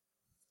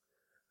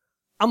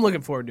 I'm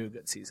looking forward to a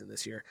good season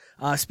this year.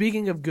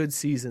 Speaking of good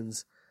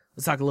seasons,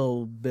 let's talk a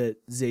little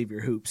bit Xavier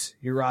hoops.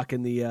 You're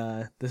rocking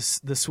the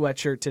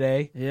sweatshirt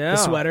today. Yeah. The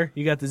sweater.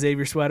 You got the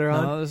Xavier sweater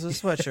on? No, this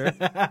is a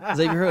sweatshirt.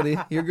 Xavier hoodie.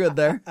 You're good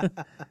there.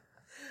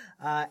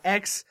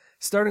 X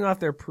starting off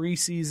their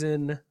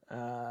preseason,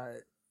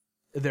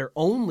 their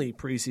only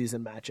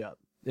preseason matchup.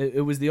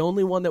 It was the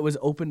only one that was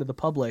open to the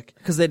public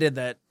because they did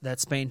that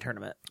Spain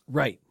tournament.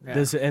 Right. Yeah.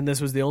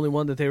 This was the only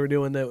one that they were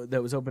doing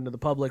that was open to the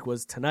public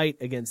was tonight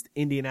against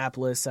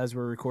Indianapolis as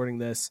we're recording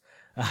this.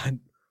 It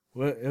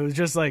was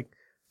just like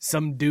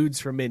some dudes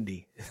from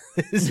Indy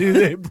is who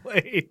they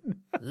played.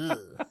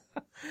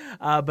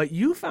 But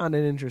you found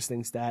an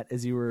interesting stat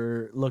as you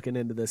were looking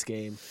into this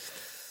game.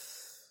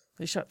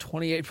 They shot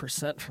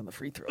 28% from the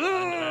free throw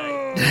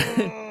line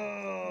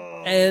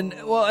tonight. and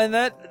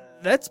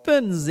that's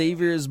been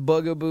Xavier's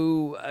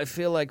bugaboo, I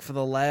feel like, for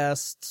the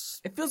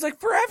last... It feels like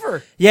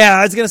forever. Yeah,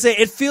 I was going to say,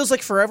 it feels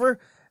like forever,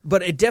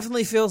 but it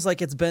definitely feels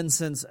like it's been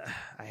since,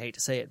 I hate to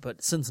say it,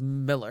 but since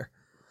Miller.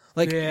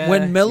 Like,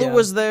 when Miller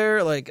was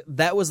there, like,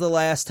 that was the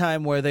last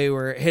time where they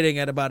were hitting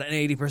at about an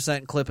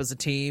 80% clip as a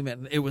team,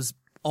 and it was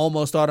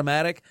almost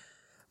automatic.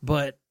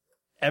 But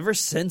ever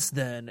since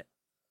then,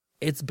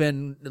 it's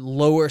been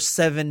lower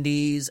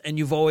 70s, and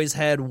you've always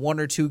had one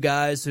or two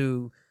guys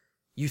who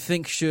you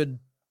think should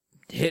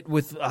hit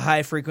with a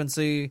high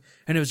frequency,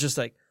 and it was just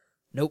like,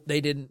 nope,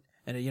 they didn't.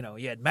 And, you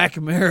had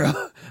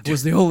McNamara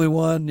was the only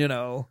one,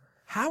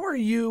 How are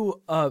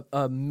you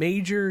a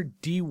major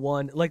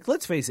D1? Like,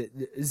 let's face it,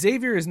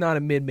 Xavier is not a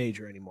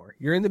mid-major anymore.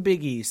 You're in the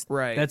Big East.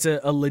 Right. That's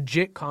a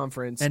legit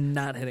conference. And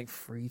not hitting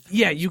free throws.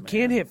 Yeah, you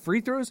can't hit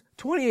free throws.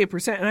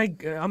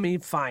 28%. And I mean,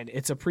 fine,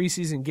 it's a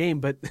preseason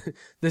game, but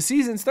the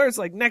season starts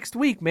like next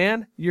week,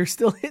 man. You're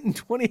still hitting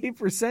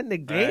 28% in a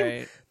game?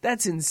 Right.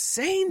 That's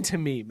insane to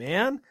me,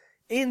 man.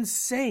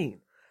 Insane.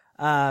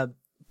 But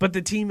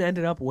the team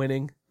ended up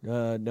winning.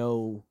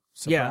 No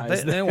surprise.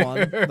 Yeah, they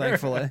won,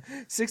 thankfully.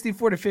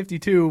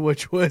 64-52,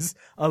 which was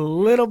a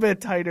little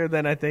bit tighter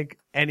than I think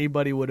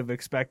anybody would have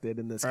expected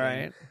in this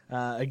game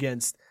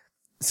against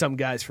some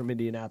guys from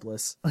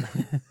Indianapolis.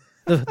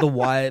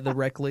 the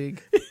rec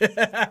league.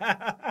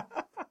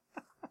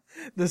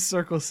 The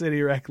Circle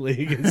City Rec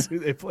League is who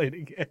they played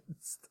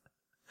against.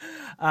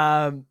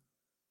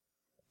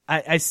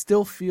 I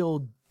still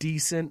feel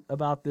decent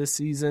about this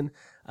season.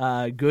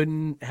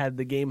 Gooden had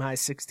the game high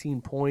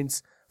 16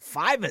 points,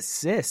 5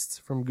 assists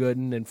from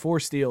Gooden, and 4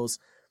 steals.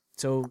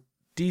 So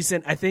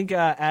decent. I think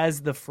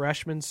as the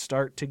freshmen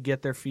start to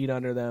get their feet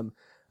under them,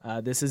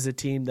 this is a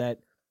team that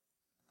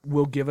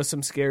will give us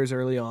some scares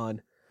early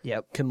on.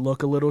 Yep. Can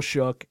look a little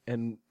shook,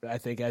 and I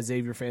think as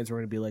Xavier fans, we're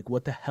going to be like,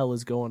 what the hell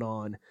is going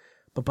on?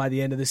 But by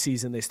the end of the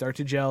season, they start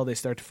to gel, they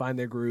start to find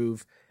their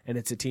groove, and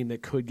it's a team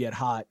that could get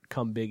hot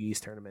come Big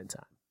East tournament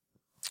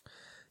time.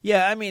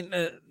 Yeah, I mean,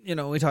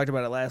 we talked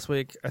about it last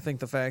week. I think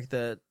the fact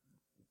that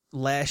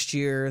last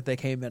year they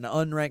came in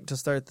unranked to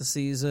start the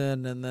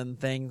season, and then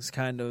things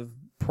kind of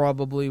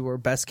probably were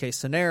best case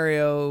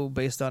scenario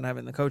based on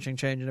having the coaching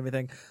change and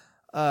everything.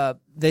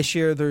 This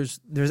year there's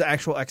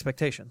actual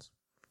expectations.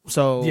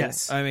 So,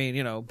 yes. I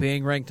mean,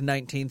 being ranked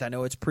 19th, I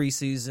know it's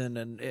preseason,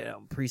 and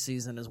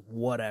preseason is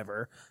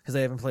whatever because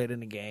they haven't played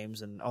any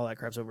games and all that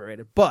crap's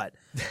overrated. But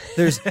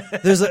there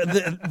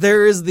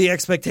is the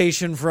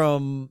expectation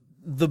from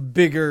the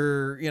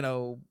bigger,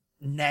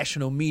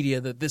 national media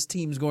that this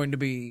team's going to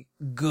be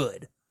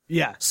good.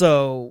 Yeah.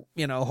 So,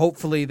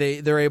 hopefully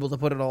they're able to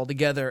put it all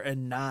together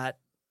and not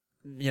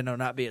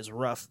be as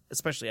rough,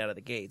 especially out of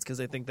the gates, because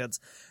I think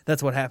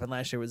that's what happened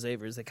last year with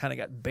Xavier. They kind of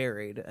got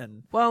buried.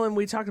 And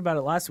we talked about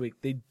it last week.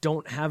 They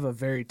don't have a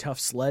very tough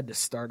sled to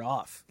start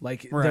off.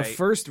 Like Right. the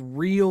first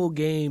real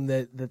game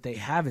that they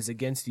have is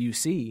against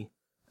UC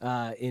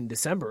in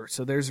December.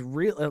 So there's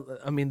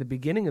the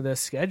beginning of the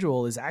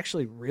schedule is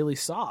actually really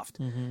soft,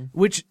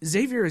 which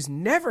Xavier has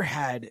never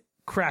had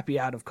crappy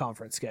out of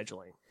conference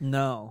scheduling.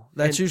 No,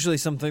 that's usually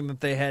something that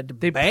they had to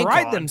They bank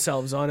pride on.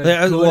 themselves on it.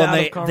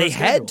 They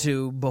had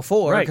to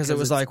before, Right, because it 'cause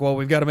was it's- like, well,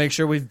 we've got to make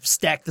sure we've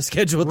stacked the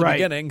schedule at the Right.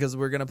 beginning because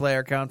we're going to play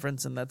our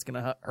conference, and that's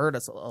going to hurt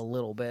us a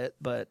little bit.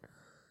 But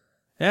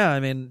yeah, I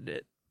mean,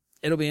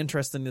 it'll be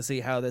interesting to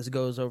see how this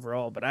goes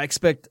overall. But I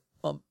expect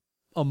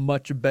a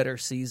much better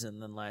season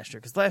than last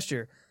year, because last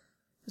year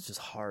it's just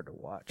hard to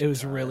watch. It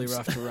was really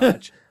rough to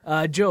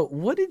watch. Joe,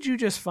 what did you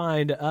just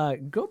find?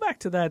 Go back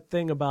to that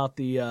thing about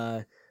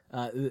the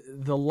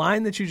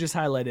line that you just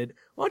highlighted.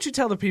 Why don't you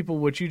tell the people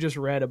what you just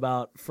read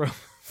about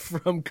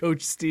from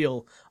Coach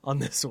Steele on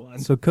this one?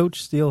 So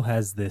Coach Steele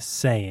has this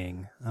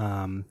saying.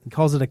 He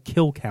calls it a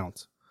kill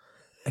count.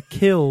 A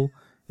kill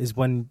is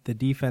when the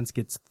defense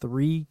gets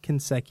 3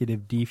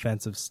 consecutive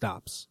defensive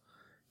stops.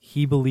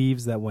 He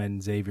believes that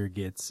when Xavier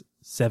gets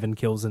 7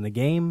 kills in the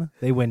game,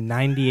 they win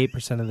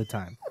 98% of the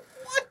time.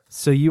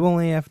 So you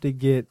only have to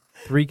get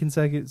 3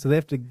 consecutive. So they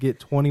have to get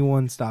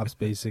 21 stops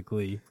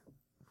basically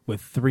with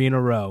 3 in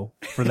a row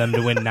for them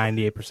to win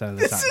 98% of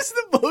the time. This is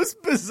the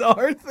most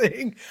bizarre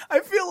thing.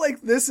 I feel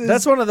like this is...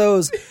 That's one of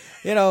those,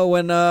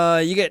 when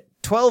you get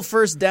 12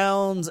 first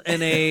downs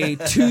in a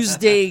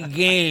Tuesday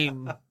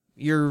game,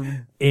 you're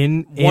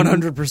in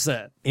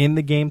 100%. In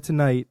the game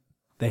tonight,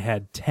 they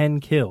had 10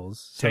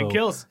 kills. 10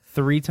 kills.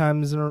 10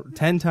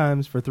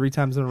 times for 3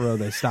 times in a row,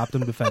 they stopped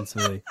them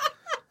defensively.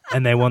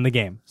 and they won the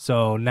game.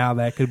 So now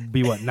that could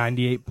be,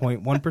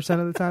 98.1%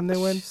 of the time they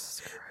win?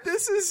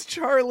 This is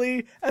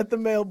Charlie at the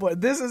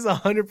mailboard. This is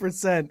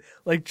 100%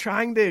 like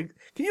trying to.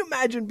 Can you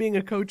imagine being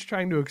a coach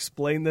trying to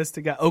explain this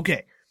to guys?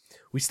 Okay,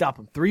 we stop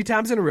them 3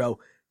 times in a row.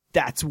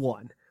 That's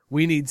 1.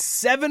 We need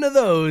 7 of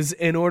those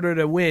in order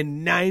to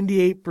win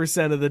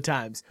 98% of the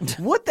times.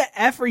 What the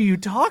F are you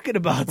talking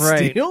about,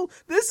 Right. Steele?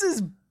 This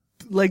is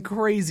like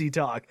crazy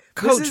talk.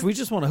 Coach, we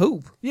just want to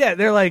hoop. Yeah,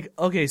 they're like,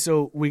 okay,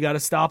 so we got to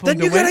stop them.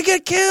 Then you're going to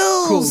get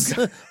kills.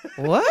 Cool.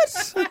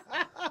 What?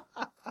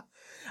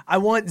 I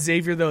want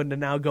Xavier, though, to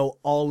now go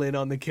all in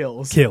on the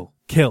kills. Kill.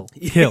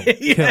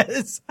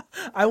 Yes.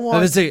 I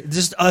want.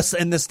 Just us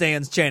in the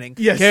stands chanting,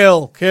 Yes.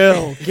 kill.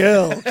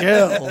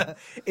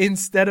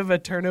 Instead of a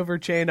turnover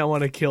chain, I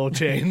want a kill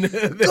chain.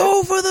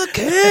 Go for the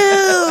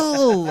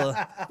kill.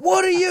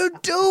 What are you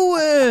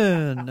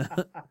doing?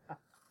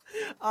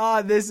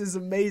 This is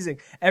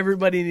amazing.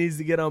 Everybody needs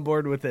to get on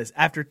board with this.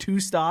 After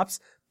 2 stops,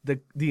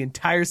 the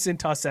entire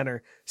Cintas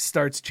Center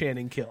starts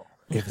chanting kill.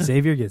 If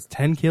Xavier gets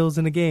 10 kills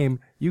in a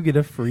game, you get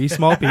a free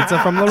small pizza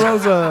from La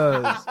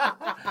Rosa's.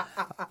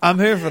 I'm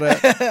here for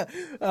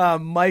that.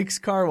 Mike's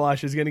Car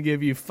Wash is going to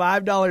give you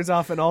 $5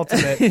 off an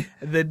alternate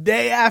the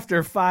day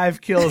after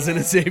 5 kills in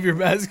a Xavier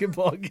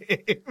basketball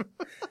game.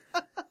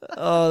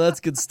 Oh, that's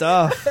good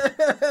stuff.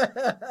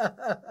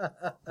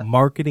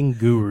 Marketing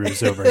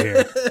gurus over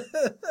here.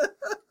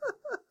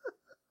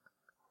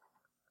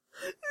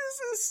 This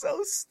is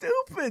so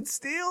stupid,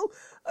 Steele.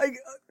 Like,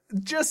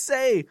 just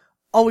say,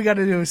 all we got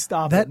to do is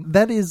stop him.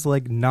 That is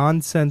like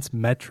nonsense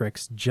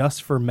metrics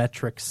just for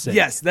metrics' sake.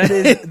 Yes, that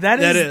is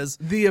That is.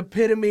 the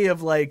epitome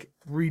of like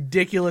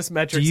ridiculous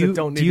metrics that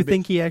don't need Do you to be.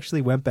 think he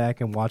actually went back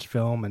and watched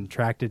film and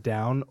tracked it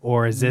down,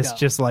 or is this No.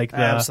 just like the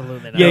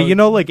Absolutely not. Yeah, you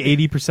know, like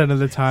 80% of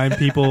the time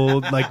people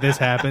like this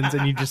happens,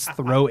 and you just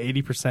throw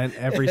 80%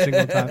 every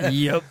single time.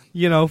 Yep.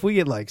 You know, if we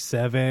get like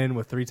 7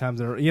 with 3 times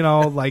in a row, you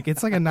know, like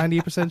it's like a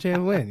 98% chance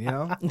to win. You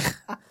know,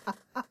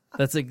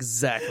 That's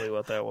exactly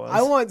what that was.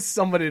 I want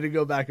somebody to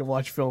go back and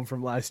watch film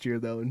from last year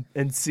though,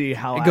 and see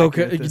how Go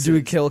accurate this do a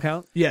is. kill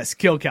count. Yes,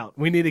 kill count.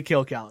 We need a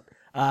kill count.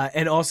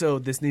 And also,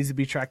 this needs to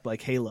be tracked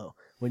like Halo.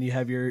 When you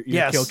have your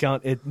Yes. kill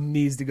count, it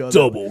needs to go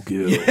that way.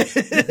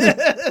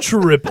 kill.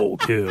 Triple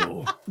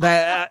kill.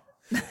 That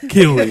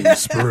Killing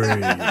spree.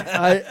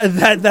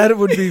 that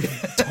would be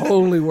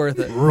totally worth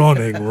it.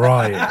 Running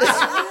riots.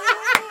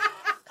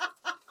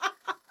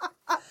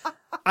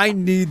 I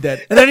need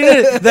that. And I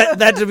need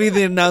that to be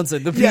the announcer,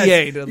 the PA.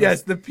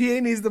 Yes, the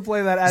PA needs to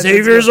play that. As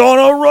Xavier's on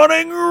a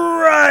running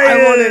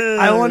riot.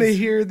 I want to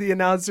hear the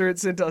announcer at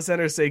Cintas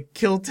Center say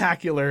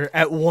 "Kill-tacular"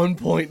 at one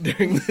point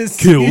during this.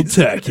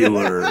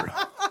 Kill-tacular.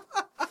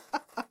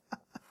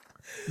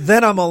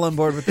 Then I'm all on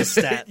board with the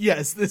stat.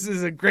 Yes, this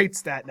is a great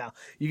stat now.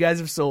 You guys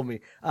have sold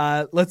me.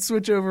 Let's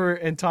switch over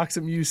and talk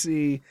some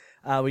UC.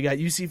 We got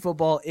UC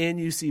football and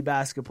UC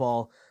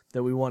basketball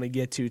that we want to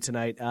get to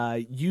tonight.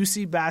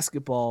 UC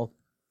basketball,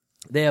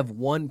 they have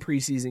one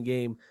preseason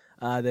game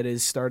that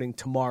is starting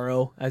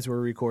tomorrow as we're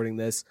recording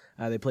this.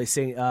 They play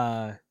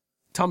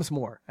Thomas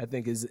More, I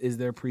think, is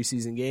their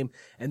preseason game.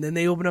 And then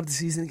they open up the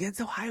season against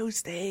Ohio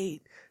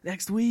State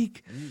next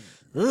week.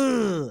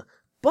 Ugh.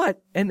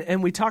 But,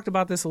 and we talked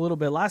about this a little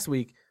bit last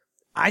week,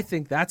 I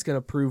think that's going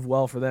to prove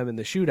well for them in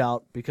the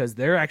shootout because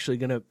they're actually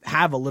going to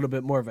have a little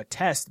bit more of a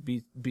test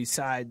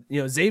beside,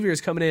 Xavier's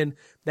coming in.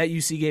 That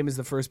UC game is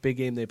the first big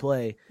game they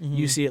play. Mm-hmm.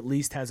 UC at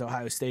least has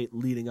Ohio State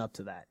leading up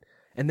to that.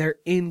 And they're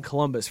in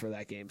Columbus for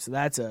that game. So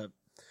that's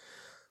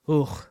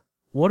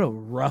what a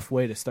rough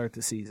way to start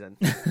the season.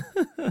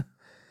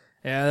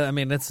 Yeah, I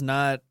mean, it's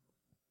not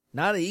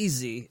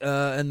easy.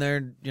 And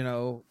they're,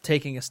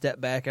 taking a step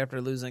back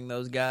after losing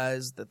those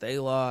guys that they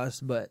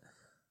lost, but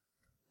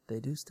they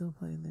do still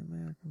play in the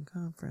American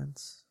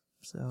Conference.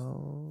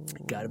 So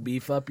Got to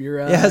beef up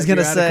your I was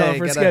gonna say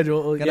out-of-conference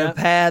schedule. Gotta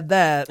pad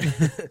that.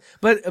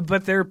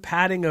 But their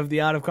padding of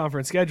the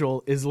out-of-conference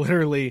schedule is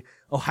literally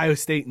Ohio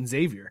State and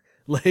Xavier.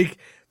 Like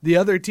the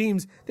other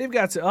teams, they do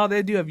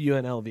have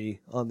UNLV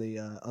on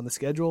the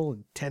schedule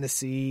and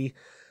Tennessee.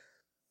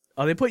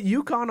 Oh, they put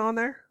UConn on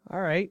there.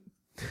 All right.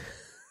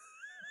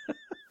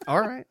 All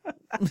right.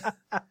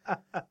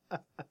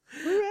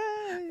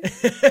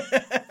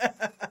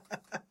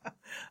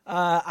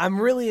 I'm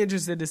really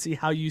interested to see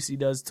how UC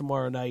does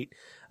tomorrow night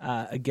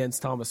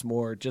against Thomas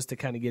More, just to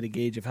kind of get a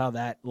gauge of how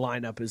that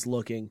lineup is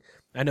looking.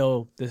 I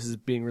know this is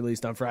being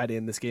released on Friday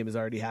and this game has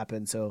already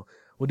happened, so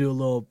we'll do a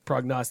little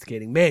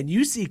prognosticating. Man,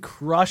 UC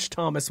crushed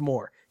Thomas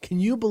More. Can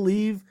you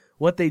believe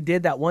what they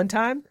did that one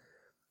time?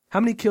 How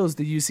many kills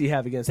did UC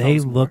have against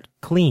Thomas More? They looked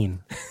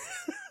clean.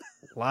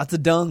 Lots of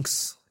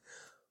dunks.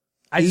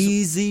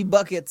 Easy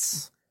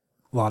buckets.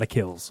 A lot of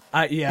kills.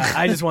 I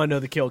just want to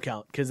know the kill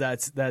count because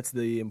that's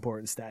the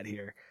important stat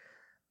here.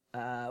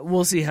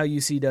 We'll see how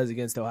UC does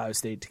against Ohio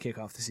State to kick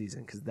off the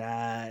season because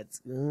that's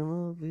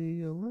going to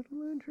be a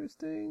little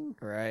interesting.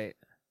 Right.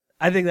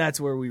 I think that's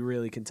where we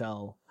really can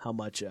tell how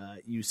much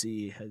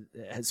UC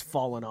has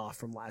fallen off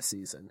from last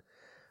season.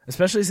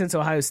 especially since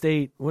Ohio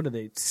State, what are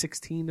they,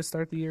 16 to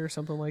start the year or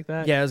something like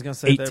that? Yeah, I was going to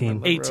say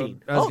 18.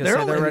 18. I was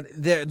gonna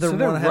say they're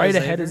right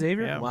ahead of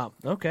Xavier? Yeah. Wow,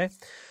 okay.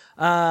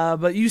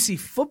 But UC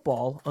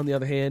football, on the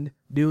other hand,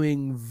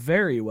 doing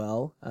very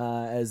well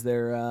as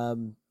they're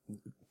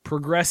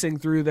progressing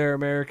through their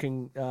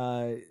American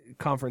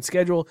conference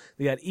schedule.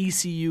 They got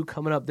ECU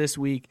coming up this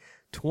week,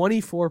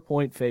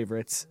 24-point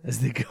favorites as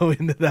they go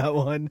into that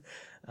one.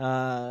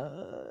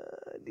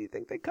 Do you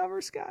think they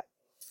cover, Scott?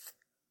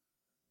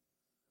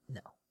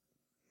 No.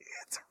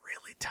 It's a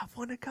really tough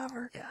one to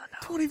cover. Yeah,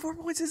 no. 24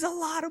 points is a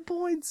lot of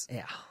points.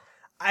 Yeah.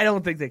 I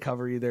don't think they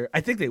cover either.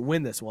 I think they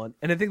win this one,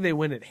 and I think they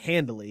win it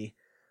handily.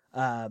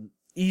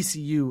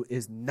 ECU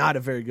is not a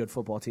very good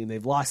football team.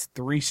 They've lost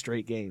 3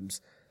 straight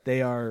games.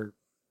 They are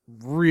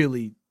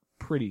really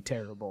pretty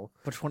terrible.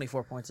 But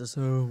 24 points is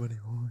so many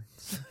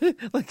points.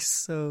 Like,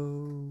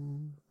 so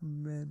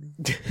many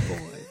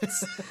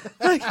points.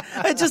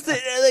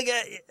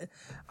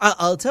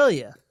 I'll tell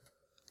you.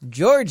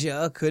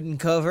 Georgia couldn't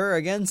cover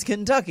against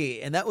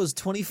Kentucky, and that was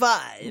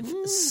 25.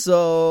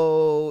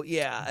 So,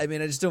 yeah, I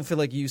mean, I just don't feel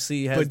like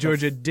UC has... But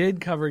Georgia did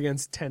cover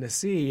against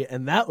Tennessee,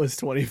 and that was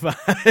 25.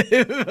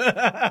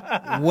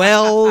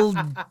 Well,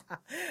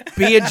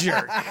 be a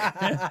jerk.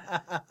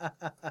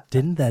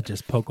 Didn't that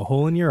just poke a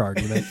hole in your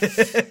argument?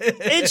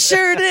 It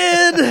sure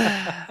did.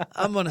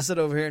 I'm going to sit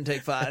over here and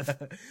take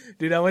 5.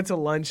 Dude, I went to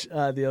lunch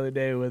the other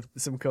day with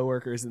some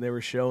coworkers, and they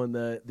were showing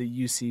the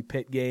UC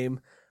Pitt game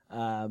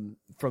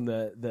from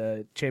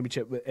the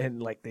championship, and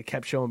like they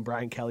kept showing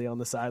Brian Kelly on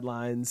the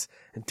sidelines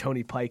and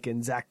Tony Pike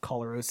and Zach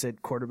Collaros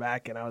at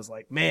quarterback, and I was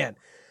like, man,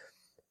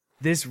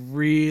 this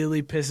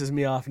really pisses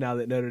me off now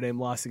that Notre Dame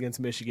lost against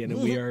Michigan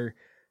and we are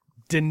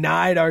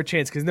denied our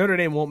chance because Notre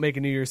Dame won't make a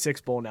New Year's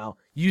Six bowl now.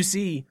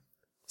 UC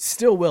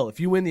still will.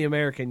 If you win the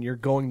American, you're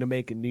going to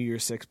make a New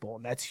Year's Six bowl,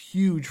 and that's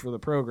huge for the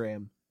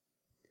program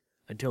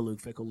until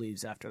Luke Fickell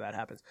leaves after that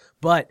happens.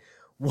 But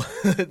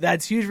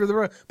that's huge for the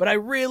road. But I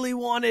really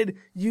wanted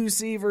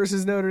UC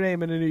versus Notre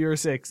Dame in a New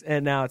Year's Six,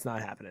 and now it's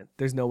not happening.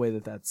 There's no way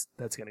that's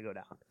going to go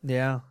down.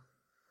 Yeah.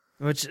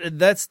 Which,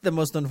 that's the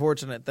most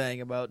unfortunate thing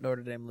about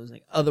Notre Dame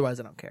losing. Otherwise,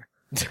 I don't care.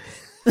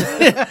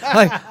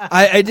 Like,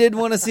 I did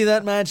want to see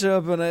that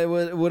matchup, and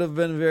it would have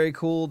been very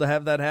cool to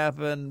have that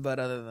happen, but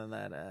other than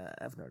that,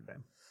 F Notre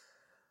Dame.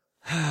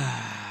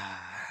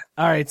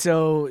 All right,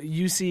 so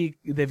UC,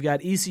 they've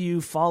got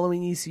ECU.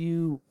 Following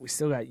ECU, we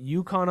still got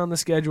UConn on the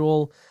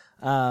schedule.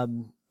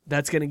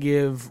 That's going to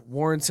give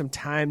Warren some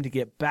time to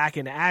get back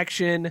in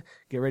action,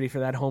 get ready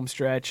for that home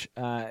stretch.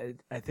 I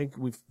think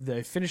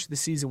they finished the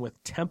season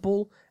with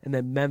Temple and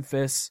then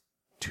Memphis,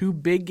 2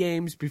 big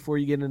games before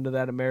you get into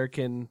that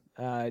American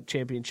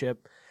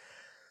championship.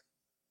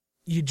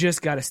 You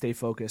just got to stay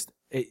focused.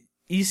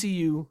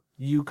 ECU,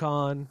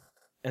 UConn,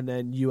 and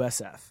then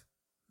USF.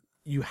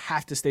 You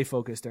have to stay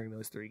focused during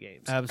those 3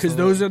 games. Because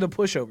those are the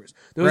pushovers.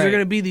 Those are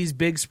going to be these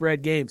big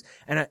spread games.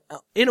 And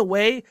in a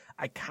way,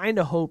 I kind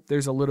of hope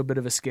there's a little bit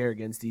of a scare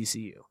against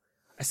ECU.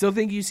 I still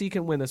think UC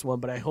can win this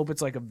one, but I hope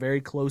it's like a very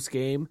close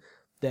game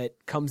that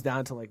comes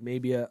down to like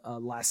maybe a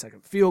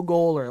last-second field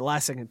goal or a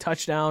last-second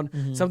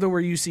touchdown, something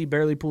where UC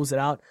barely pulls it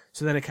out,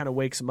 so then it kind of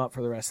wakes them up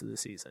for the rest of the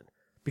season.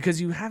 Because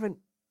you haven't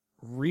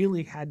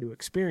really had to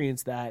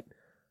experience that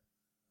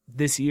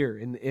this year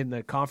in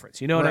the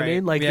conference. You know what I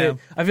mean? Like, yeah.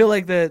 I feel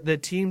like the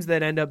teams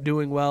that end up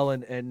doing well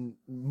and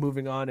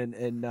moving on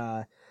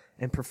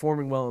and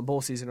performing well in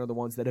bowl season are the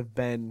ones that have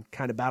been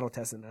kind of battle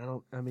tested.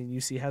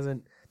 UC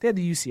hasn't. They had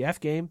the UCF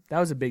game. That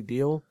was a big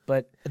deal,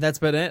 but that's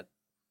been it.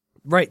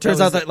 Right. Turns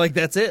out that like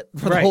that's it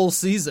for the whole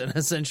season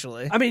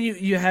essentially. I mean,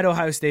 you had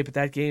Ohio State, but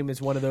that game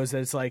is one of those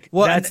that's like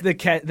that's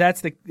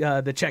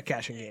the check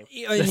cashing game.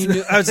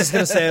 I was just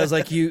gonna say, I was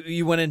like,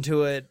 you went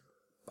into it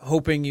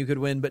hoping you could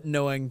win, but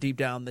knowing deep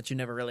down that you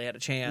never really had a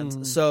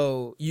chance.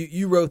 So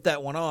you wrote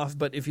that one off,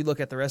 but if you look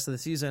at the rest of the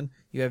season,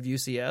 you have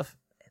UCF,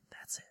 and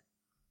that's it.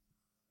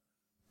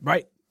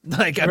 Right.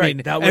 Like, I mean,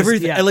 that was,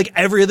 like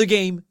every other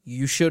game,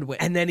 you should win.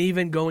 And then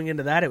even going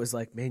into that, it was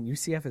like, man,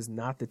 UCF is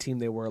not the team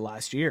they were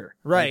last year.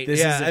 Right. Like, this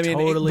is a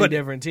totally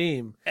different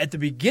team. At the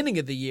beginning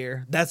of the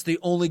year, that's the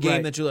only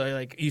game that you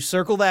like. You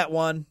circle that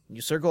one,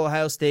 you circle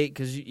Ohio State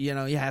because you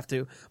have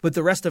to. But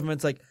the rest of them,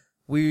 it's like,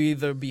 we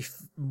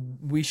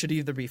should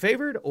either be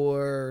favored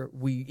or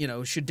we,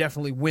 should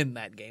definitely win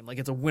that game. Like,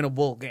 it's a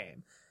winnable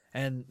game.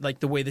 And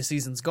like the way the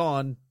season's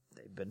gone,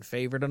 they've been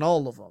favored in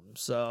all of them.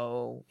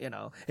 So,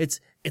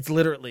 it's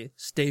literally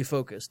stay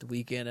focused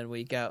week in and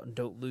week out and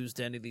don't lose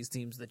to any of these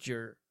teams that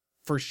you're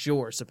for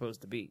sure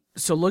supposed to beat.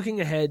 So looking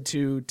ahead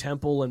to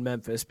Temple and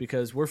Memphis,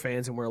 because we're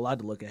fans and we're allowed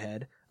to look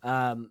ahead,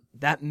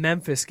 that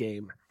Memphis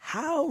game,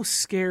 how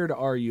scared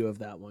are you of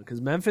that one? Because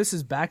Memphis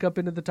is back up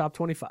into the top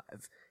 25.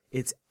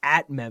 It's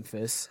at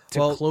Memphis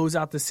to close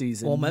out the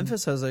season. Well,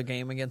 Memphis has a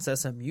game against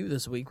SMU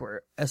this week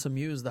where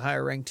SMU is the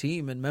higher-ranked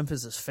team and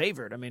Memphis is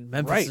favored. I mean,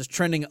 Memphis is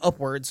trending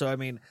upward, so, I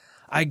mean,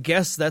 I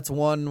guess that's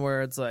one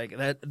where it's like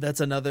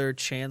that's another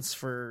chance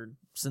for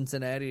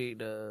Cincinnati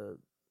to,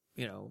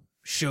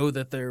 show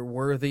that they're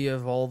worthy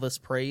of all this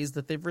praise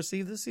that they've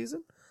received this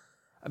season.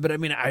 But I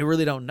mean, I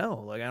really don't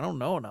know. Like, I don't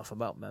know enough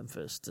about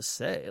Memphis to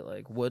say,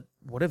 like, what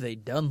have they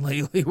done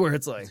lately where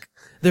it's like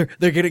they're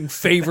getting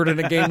favored in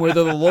a game where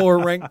they're the lower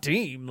ranked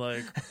team.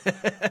 Like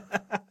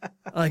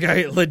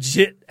I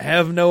legit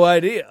have no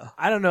idea.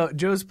 I don't know.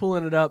 Joe's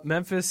pulling it up.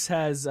 Memphis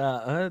has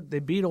they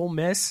beat Ole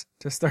Miss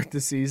to start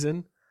the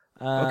season.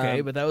 Okay,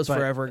 but that was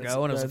forever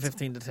ago, and it was a that's-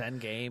 15-10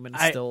 game, and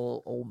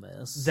still Ole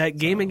Miss. That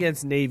game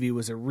against Navy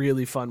was a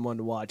really fun one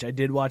to watch. I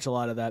did watch a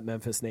lot of that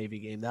Memphis Navy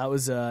game. That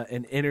was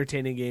an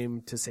entertaining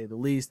game, to say the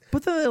least.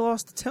 But then they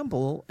lost to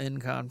Temple in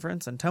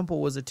conference, and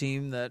Temple was a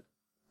team that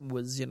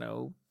was,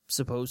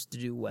 supposed to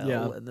do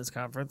well in this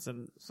conference,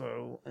 and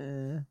so,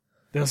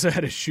 They also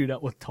had a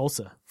shootout with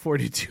Tulsa,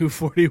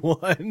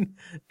 42-41,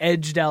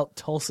 edged out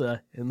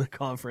Tulsa in the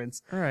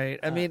conference. All right.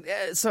 I mean,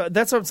 so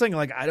that's what I'm saying.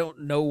 Like, I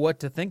don't know what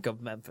to think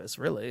of Memphis,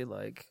 really.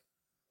 Like,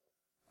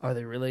 are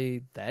they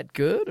really that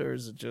good, or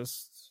is it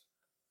just,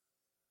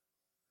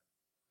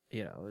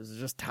 is it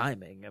just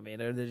timing? I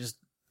mean, are they just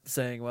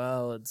saying,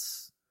 well,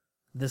 it's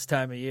this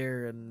time of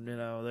year, and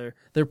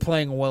they're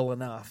playing well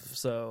enough,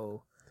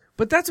 so.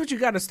 But that's what you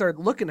got to start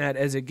looking at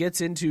as it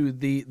gets into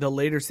the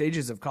later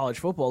stages of college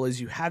football. Is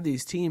you have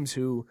these teams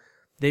who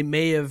they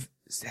may have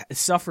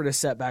suffered a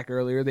setback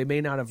earlier. They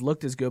may not have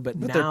looked as good, but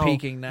now they're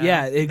peaking now.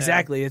 Yeah,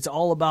 exactly. Yeah. It's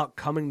all about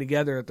coming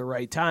together at the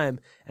right time,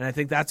 and I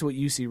think that's what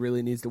UC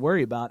really needs to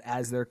worry about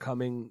as they're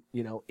coming,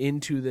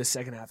 into the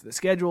second half of the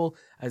schedule,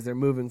 as they're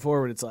moving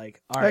forward. It's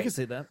like, all right, I can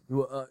see that.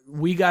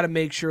 We got to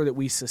make sure that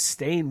we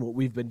sustain what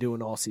we've been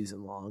doing all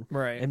season long,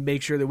 right, and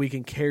make sure that we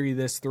can carry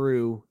this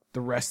through the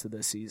rest of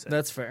the season.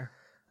 That's fair.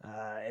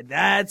 And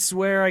that's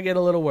where I get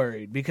a little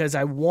worried, because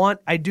I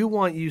do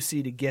want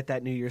UC to get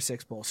that New Year's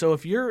Six bowl. So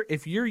if you're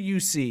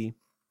UC,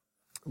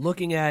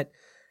 looking at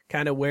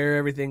kind of where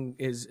everything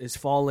is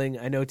falling,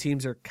 I know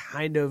teams are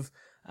kind of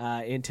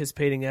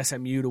anticipating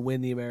SMU to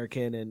win the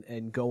American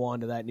and go on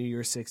to that New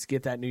Year's Six,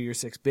 get that New Year's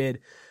Six bid.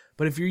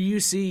 But if you're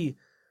UC,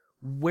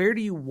 where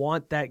do you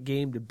want that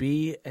game to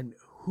be, and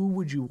who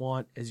would you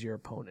want as your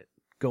opponent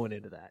going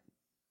into that?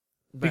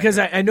 Because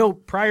I know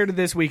prior to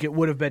this week it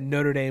would have been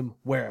Notre Dame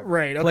wherever.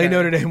 Right, okay. Play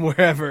Notre Dame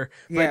wherever.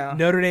 But Yeah.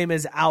 Notre Dame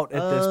is out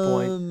at this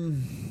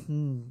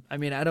point. I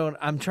mean,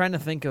 I'm trying to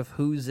think of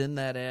who's in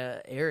that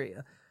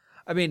area.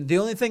 I mean, the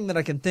only thing that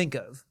I can think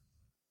of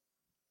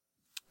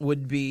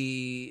would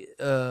be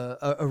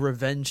a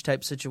revenge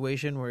type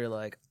situation where you're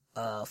like,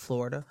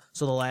 Florida.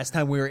 So the last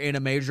time we were in a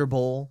major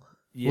bowl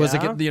was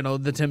Yeah.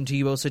 the Tim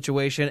Tebow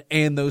situation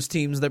and those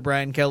teams that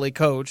Brian Kelly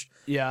coached.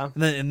 Yeah.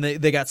 And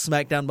they got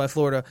smacked down by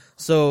Florida.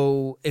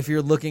 So if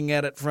you're looking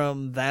at it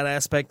from that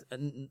aspect,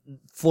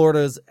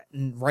 Florida's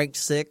ranked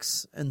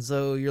 6, and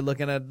so you're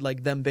looking at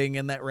like them being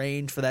in that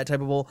range for that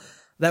type of bowl.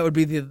 That would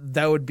be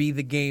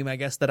the game, I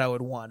guess, that I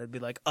would want. It'd be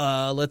like,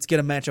 let's get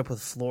a matchup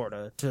with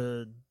Florida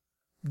to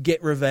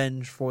get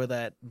revenge for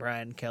that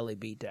Brian Kelly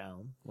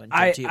beatdown.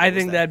 I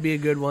think that'd be a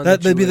good one.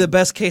 That'd be the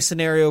best case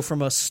scenario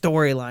from a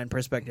storyline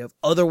perspective.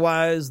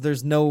 Otherwise,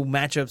 there's no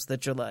matchups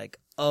that you're like,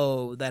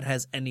 oh, that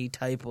has any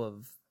type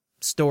of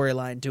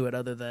storyline to it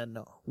other than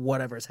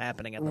whatever's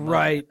happening at the moment.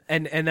 Right.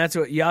 And that's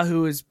what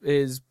Yahoo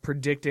is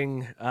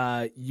predicting,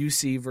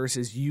 UC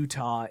versus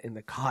Utah in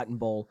the Cotton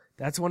Bowl.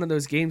 That's one of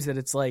those games that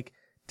it's like,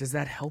 does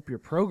that help your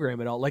program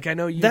at all? Like, I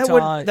know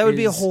Utah that would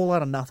be a whole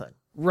lot of nothing.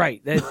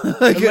 Right.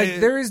 Like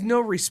there is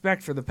no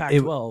respect for the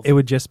Pac-12. It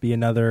would just be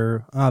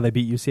another, they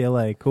beat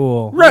UCLA,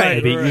 cool. Right,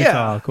 They beat right.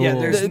 Utah, Yeah. cool. Yeah,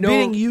 there's no-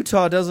 Beating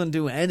Utah doesn't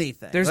do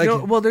anything. There's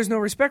no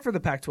respect for the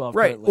Pac-12.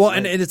 Right. currently. Well, Like,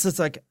 and it's just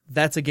like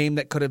that's a game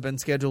that could have been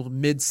scheduled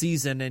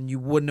mid-season, and you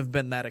wouldn't have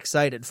been that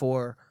excited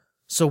for.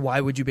 So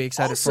why would you be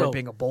excited for also, it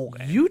being a bowl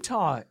game?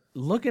 Utah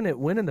looking at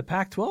winning the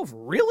Pac-12.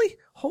 Really?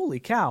 Holy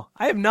cow!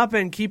 I have not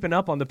been keeping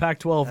up on the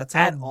Pac-12 That's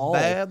at how all.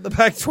 bad the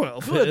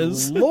Pac-12 Good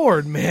is.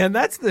 Lord, man,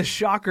 that's the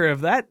shocker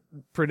of that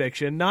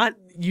prediction. Not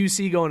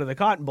UC going to the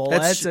Cotton Bowl.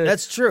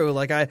 That's true.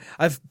 Like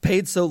I've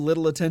paid so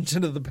little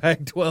attention to the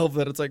Pac-12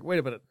 that it's like, wait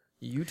a minute,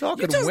 Utah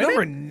could Utah's win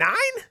number it? 9.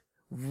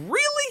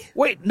 Really?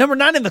 Wait, number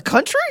 9 in the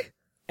country?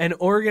 And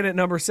Oregon at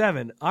number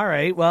 7. All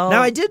right. Well,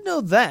 Now I did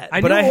know that,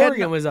 I but knew I had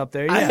Oregon was up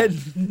there. Yeah. I had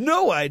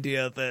no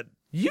idea that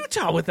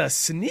Utah with a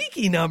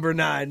sneaky number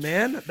 9,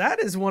 man. That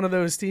is one of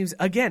those teams.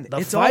 Again, the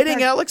it's all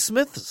Fighting Alex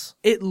Smiths.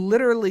 It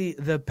literally,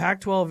 the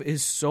Pac-12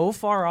 is so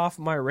far off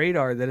my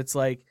radar that it's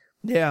like,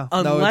 Yeah,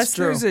 unless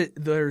no, it's true.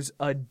 there's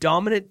a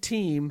dominant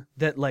team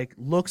that like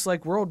looks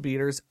like world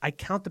beaters, I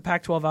count the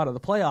Pac-12 out of the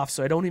playoffs,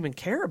 so I don't even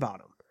care about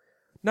them.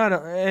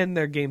 And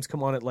their games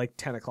come on at like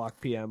 10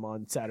 o'clock p.m.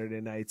 on Saturday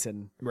nights,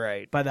 and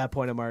Right, by that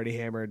point I'm already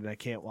hammered and I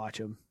can't watch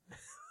them.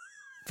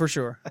 for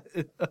sure.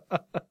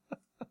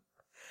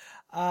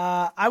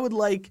 I would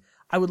like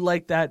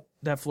that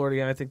Florida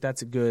game. I think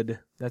that's a good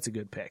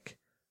pick.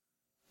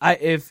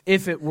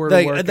 If it were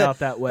to work out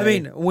that way. I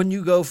mean, when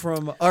you go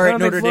from all I right,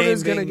 don't think Notre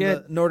Florida's Dame gonna being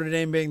get- Notre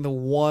Dame being the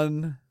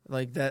 1,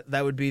 like that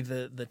would be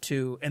the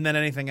 2, and then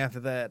anything after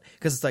that,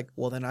 because it's like,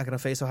 well, they're not going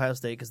to face Ohio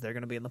State because they're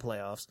going to be in the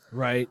playoffs.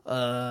 right.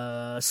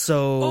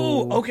 So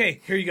Oh,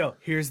 okay. Here you go.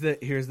 Here's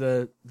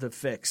the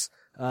fix.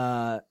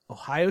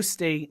 Ohio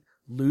State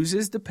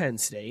loses to Penn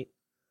State.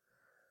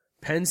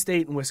 Penn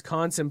State and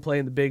Wisconsin play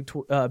in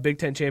the Big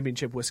Ten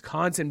championship.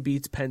 Wisconsin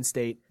beats Penn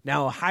State.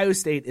 Now Ohio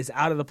State is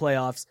out of the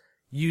playoffs.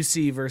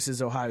 UC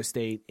versus Ohio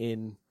State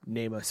in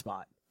name a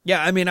spot. Yeah,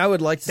 I mean, I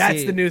would like to see.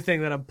 That's the new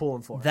thing that I'm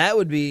pulling for. That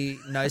would be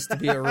nice to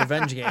be a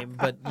revenge game,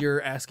 but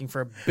you're asking for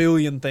a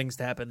billion things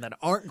to happen that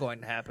aren't going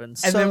to happen.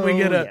 And then we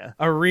get a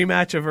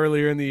rematch of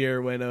earlier in the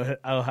year when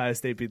Ohio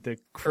State beat the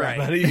crap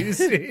out of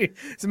UC.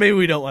 So maybe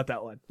we don't want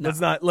that one. No.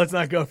 Let's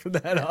not go for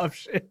that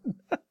option.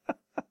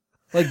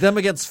 Like them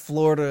against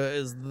Florida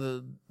is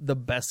the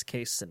best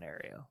case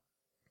scenario.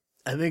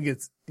 I think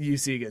it's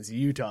UC against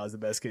Utah is the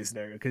best case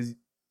scenario because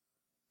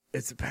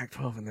it's the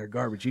Pac-12 and they're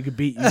garbage. You could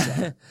beat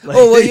Utah.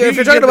 If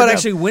you're talking about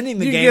actually winning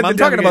the game, I'm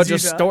talking about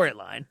just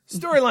storyline.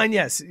 Storyline,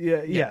 yes.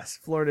 Yes.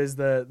 Florida is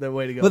the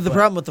way to go. But the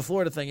problem with the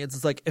Florida thing is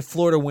it's like if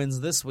Florida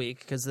wins this week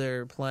because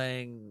they're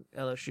playing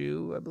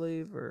LSU, I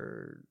believe,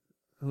 or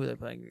who are they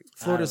playing?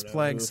 Florida's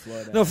playing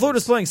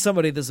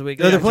somebody this week.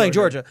 They're playing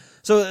Georgia.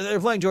 So they're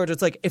playing Georgia.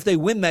 It's like if they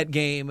win that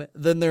game,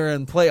 then they're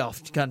in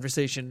playoff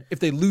conversation. If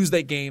they lose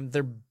that game,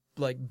 they're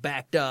like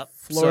backed up.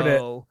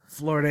 Florida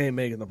ain't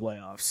making the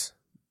playoffs.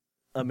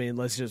 I mean,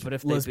 let's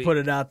put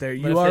it out there.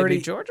 You already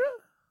beat Georgia?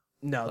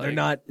 No, they're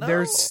not. No.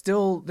 They're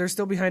still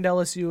behind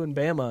LSU and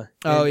Bama.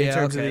 In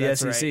terms of the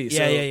SEC. Right.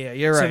 Yeah.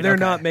 You're right. So they're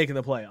not making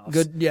the playoffs.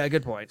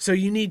 Good point. So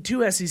you need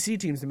 2 SEC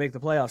teams to make the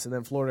playoffs, and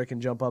then Florida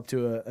can jump up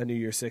to a New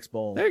Year's Six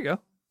bowl. There you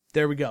go.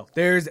 There we go.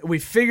 We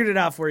figured it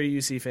out for you,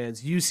 UC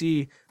fans.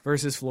 UC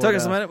versus Florida. Took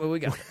us a minute, but we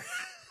got it.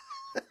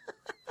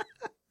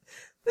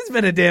 This has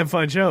been a damn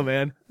fun show,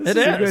 man. This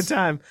is a good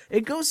time.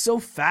 It goes so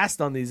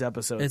fast on these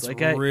episodes. It's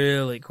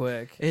really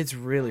quick. It's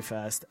really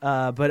fast.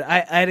 But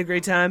I had a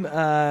great time.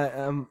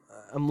 I'm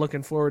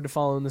looking forward to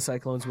following the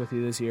Cyclones with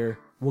you this year.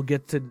 We'll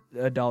get to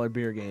a $1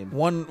 beer game.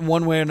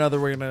 One way or another,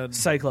 we're gonna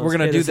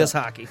do this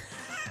hockey.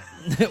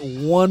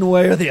 One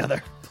way or the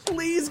other.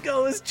 Please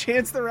go as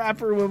Chance the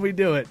Rapper when we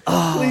do it.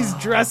 Please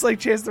dress like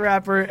Chance the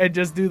Rapper and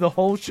just do the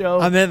whole show.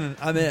 I'm in.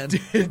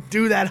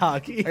 Do that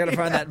hockey. I gotta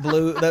find that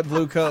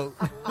blue coat.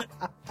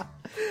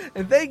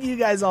 And thank you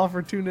guys all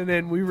for tuning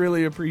in. We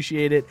really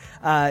appreciate it.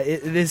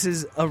 This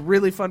is a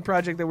really fun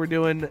project that we're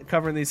doing,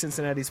 covering these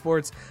Cincinnati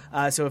sports.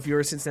 So if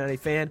you're a Cincinnati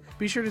fan,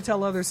 be sure to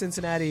tell other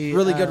Cincinnati.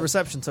 Really good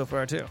reception so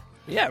far, too.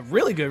 Yeah,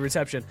 really good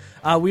reception.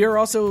 We are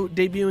also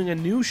debuting a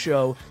new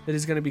show that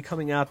is going to be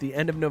coming out the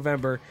end of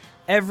November.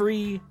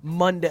 Every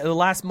Monday, the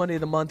last Monday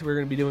of the month, we're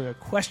going to be doing a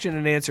question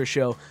and answer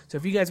show. So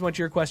if you guys want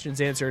your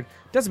questions answered,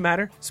 doesn't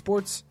matter.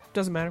 Sports,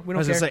 doesn't matter. We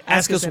don't care.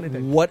 Ask us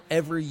anything.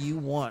 Whatever you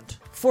want.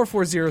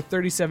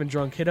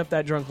 440-37-DRUNK. Hit up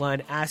that drunk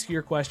line. Ask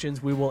your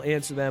questions. We will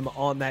answer them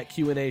on that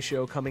Q&A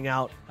show coming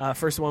out.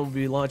 First one will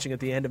be launching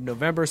at the end of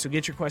November, so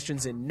get your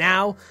questions in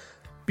now.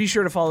 Be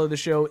sure to follow the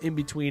show in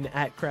between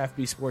at Craft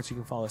Bee Sports. You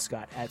can follow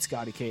Scott at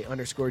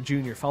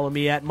ScottyK_Jr. Follow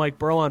me at Mike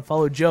Burlon.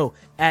 Follow Joe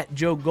at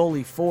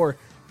JoeGoalie4.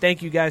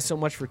 Thank you guys so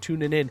much for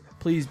tuning in.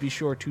 Please be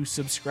sure to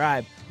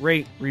subscribe,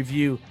 rate,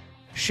 review,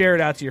 share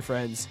it out to your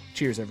friends.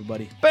 Cheers,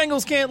 everybody.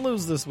 Bengals can't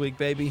lose this week,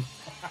 baby.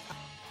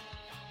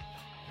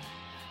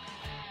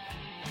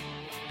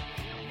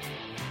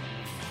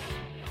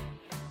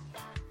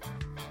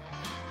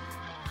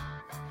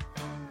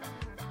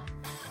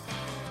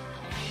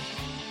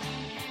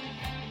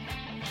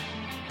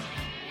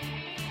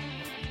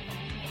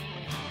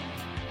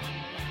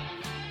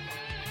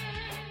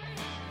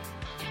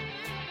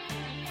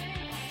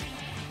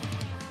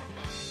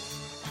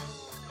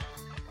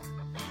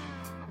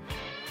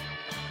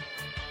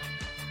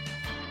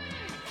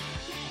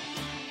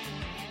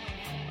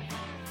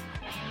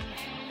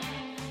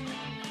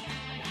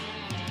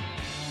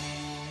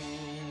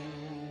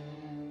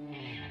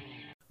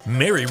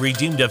 Mary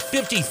redeemed a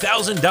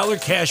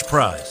 $50,000 cash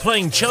prize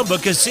playing Chumba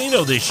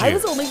Casino this year. I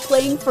was only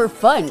playing for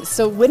fun,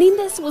 so winning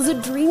this was a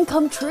dream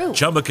come true.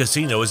 Chumba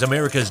Casino is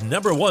America's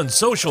 #1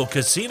 social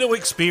casino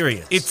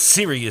experience. It's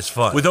serious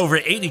fun. With over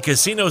 80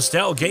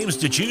 casino-style games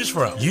to choose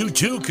from, you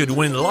too could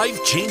win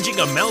life-changing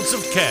amounts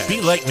of cash.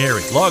 Be like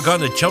Mary. Log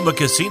on to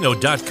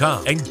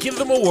ChumbaCasino.com and give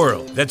them a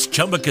whirl. That's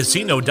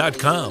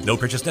ChumbaCasino.com. No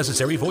purchase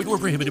necessary. Void where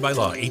prohibited by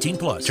law. 18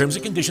 plus. Terms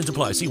and conditions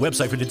apply. See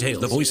website for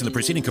details. The voice in the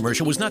preceding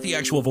commercial was not the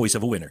actual voice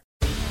of a winner.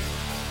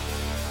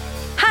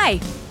 Hi,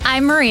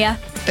 I'm Maria.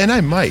 And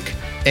I'm Mike.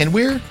 And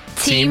we're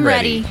Team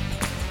Ready.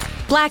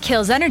 Black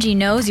Hills Energy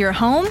knows your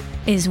home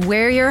is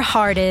where your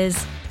heart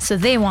is, so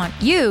they want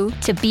you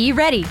to be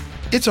ready.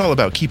 It's all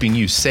about keeping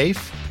you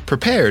safe,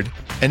 prepared,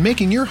 and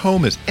making your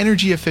home as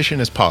energy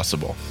efficient as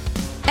possible.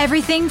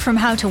 Everything from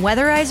how to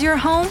weatherize your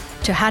home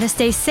to how to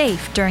stay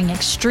safe during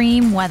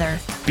extreme weather.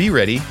 Be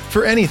ready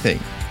for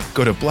anything.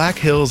 Go to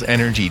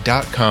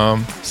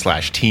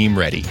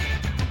blackhillsenergy.com/teamready.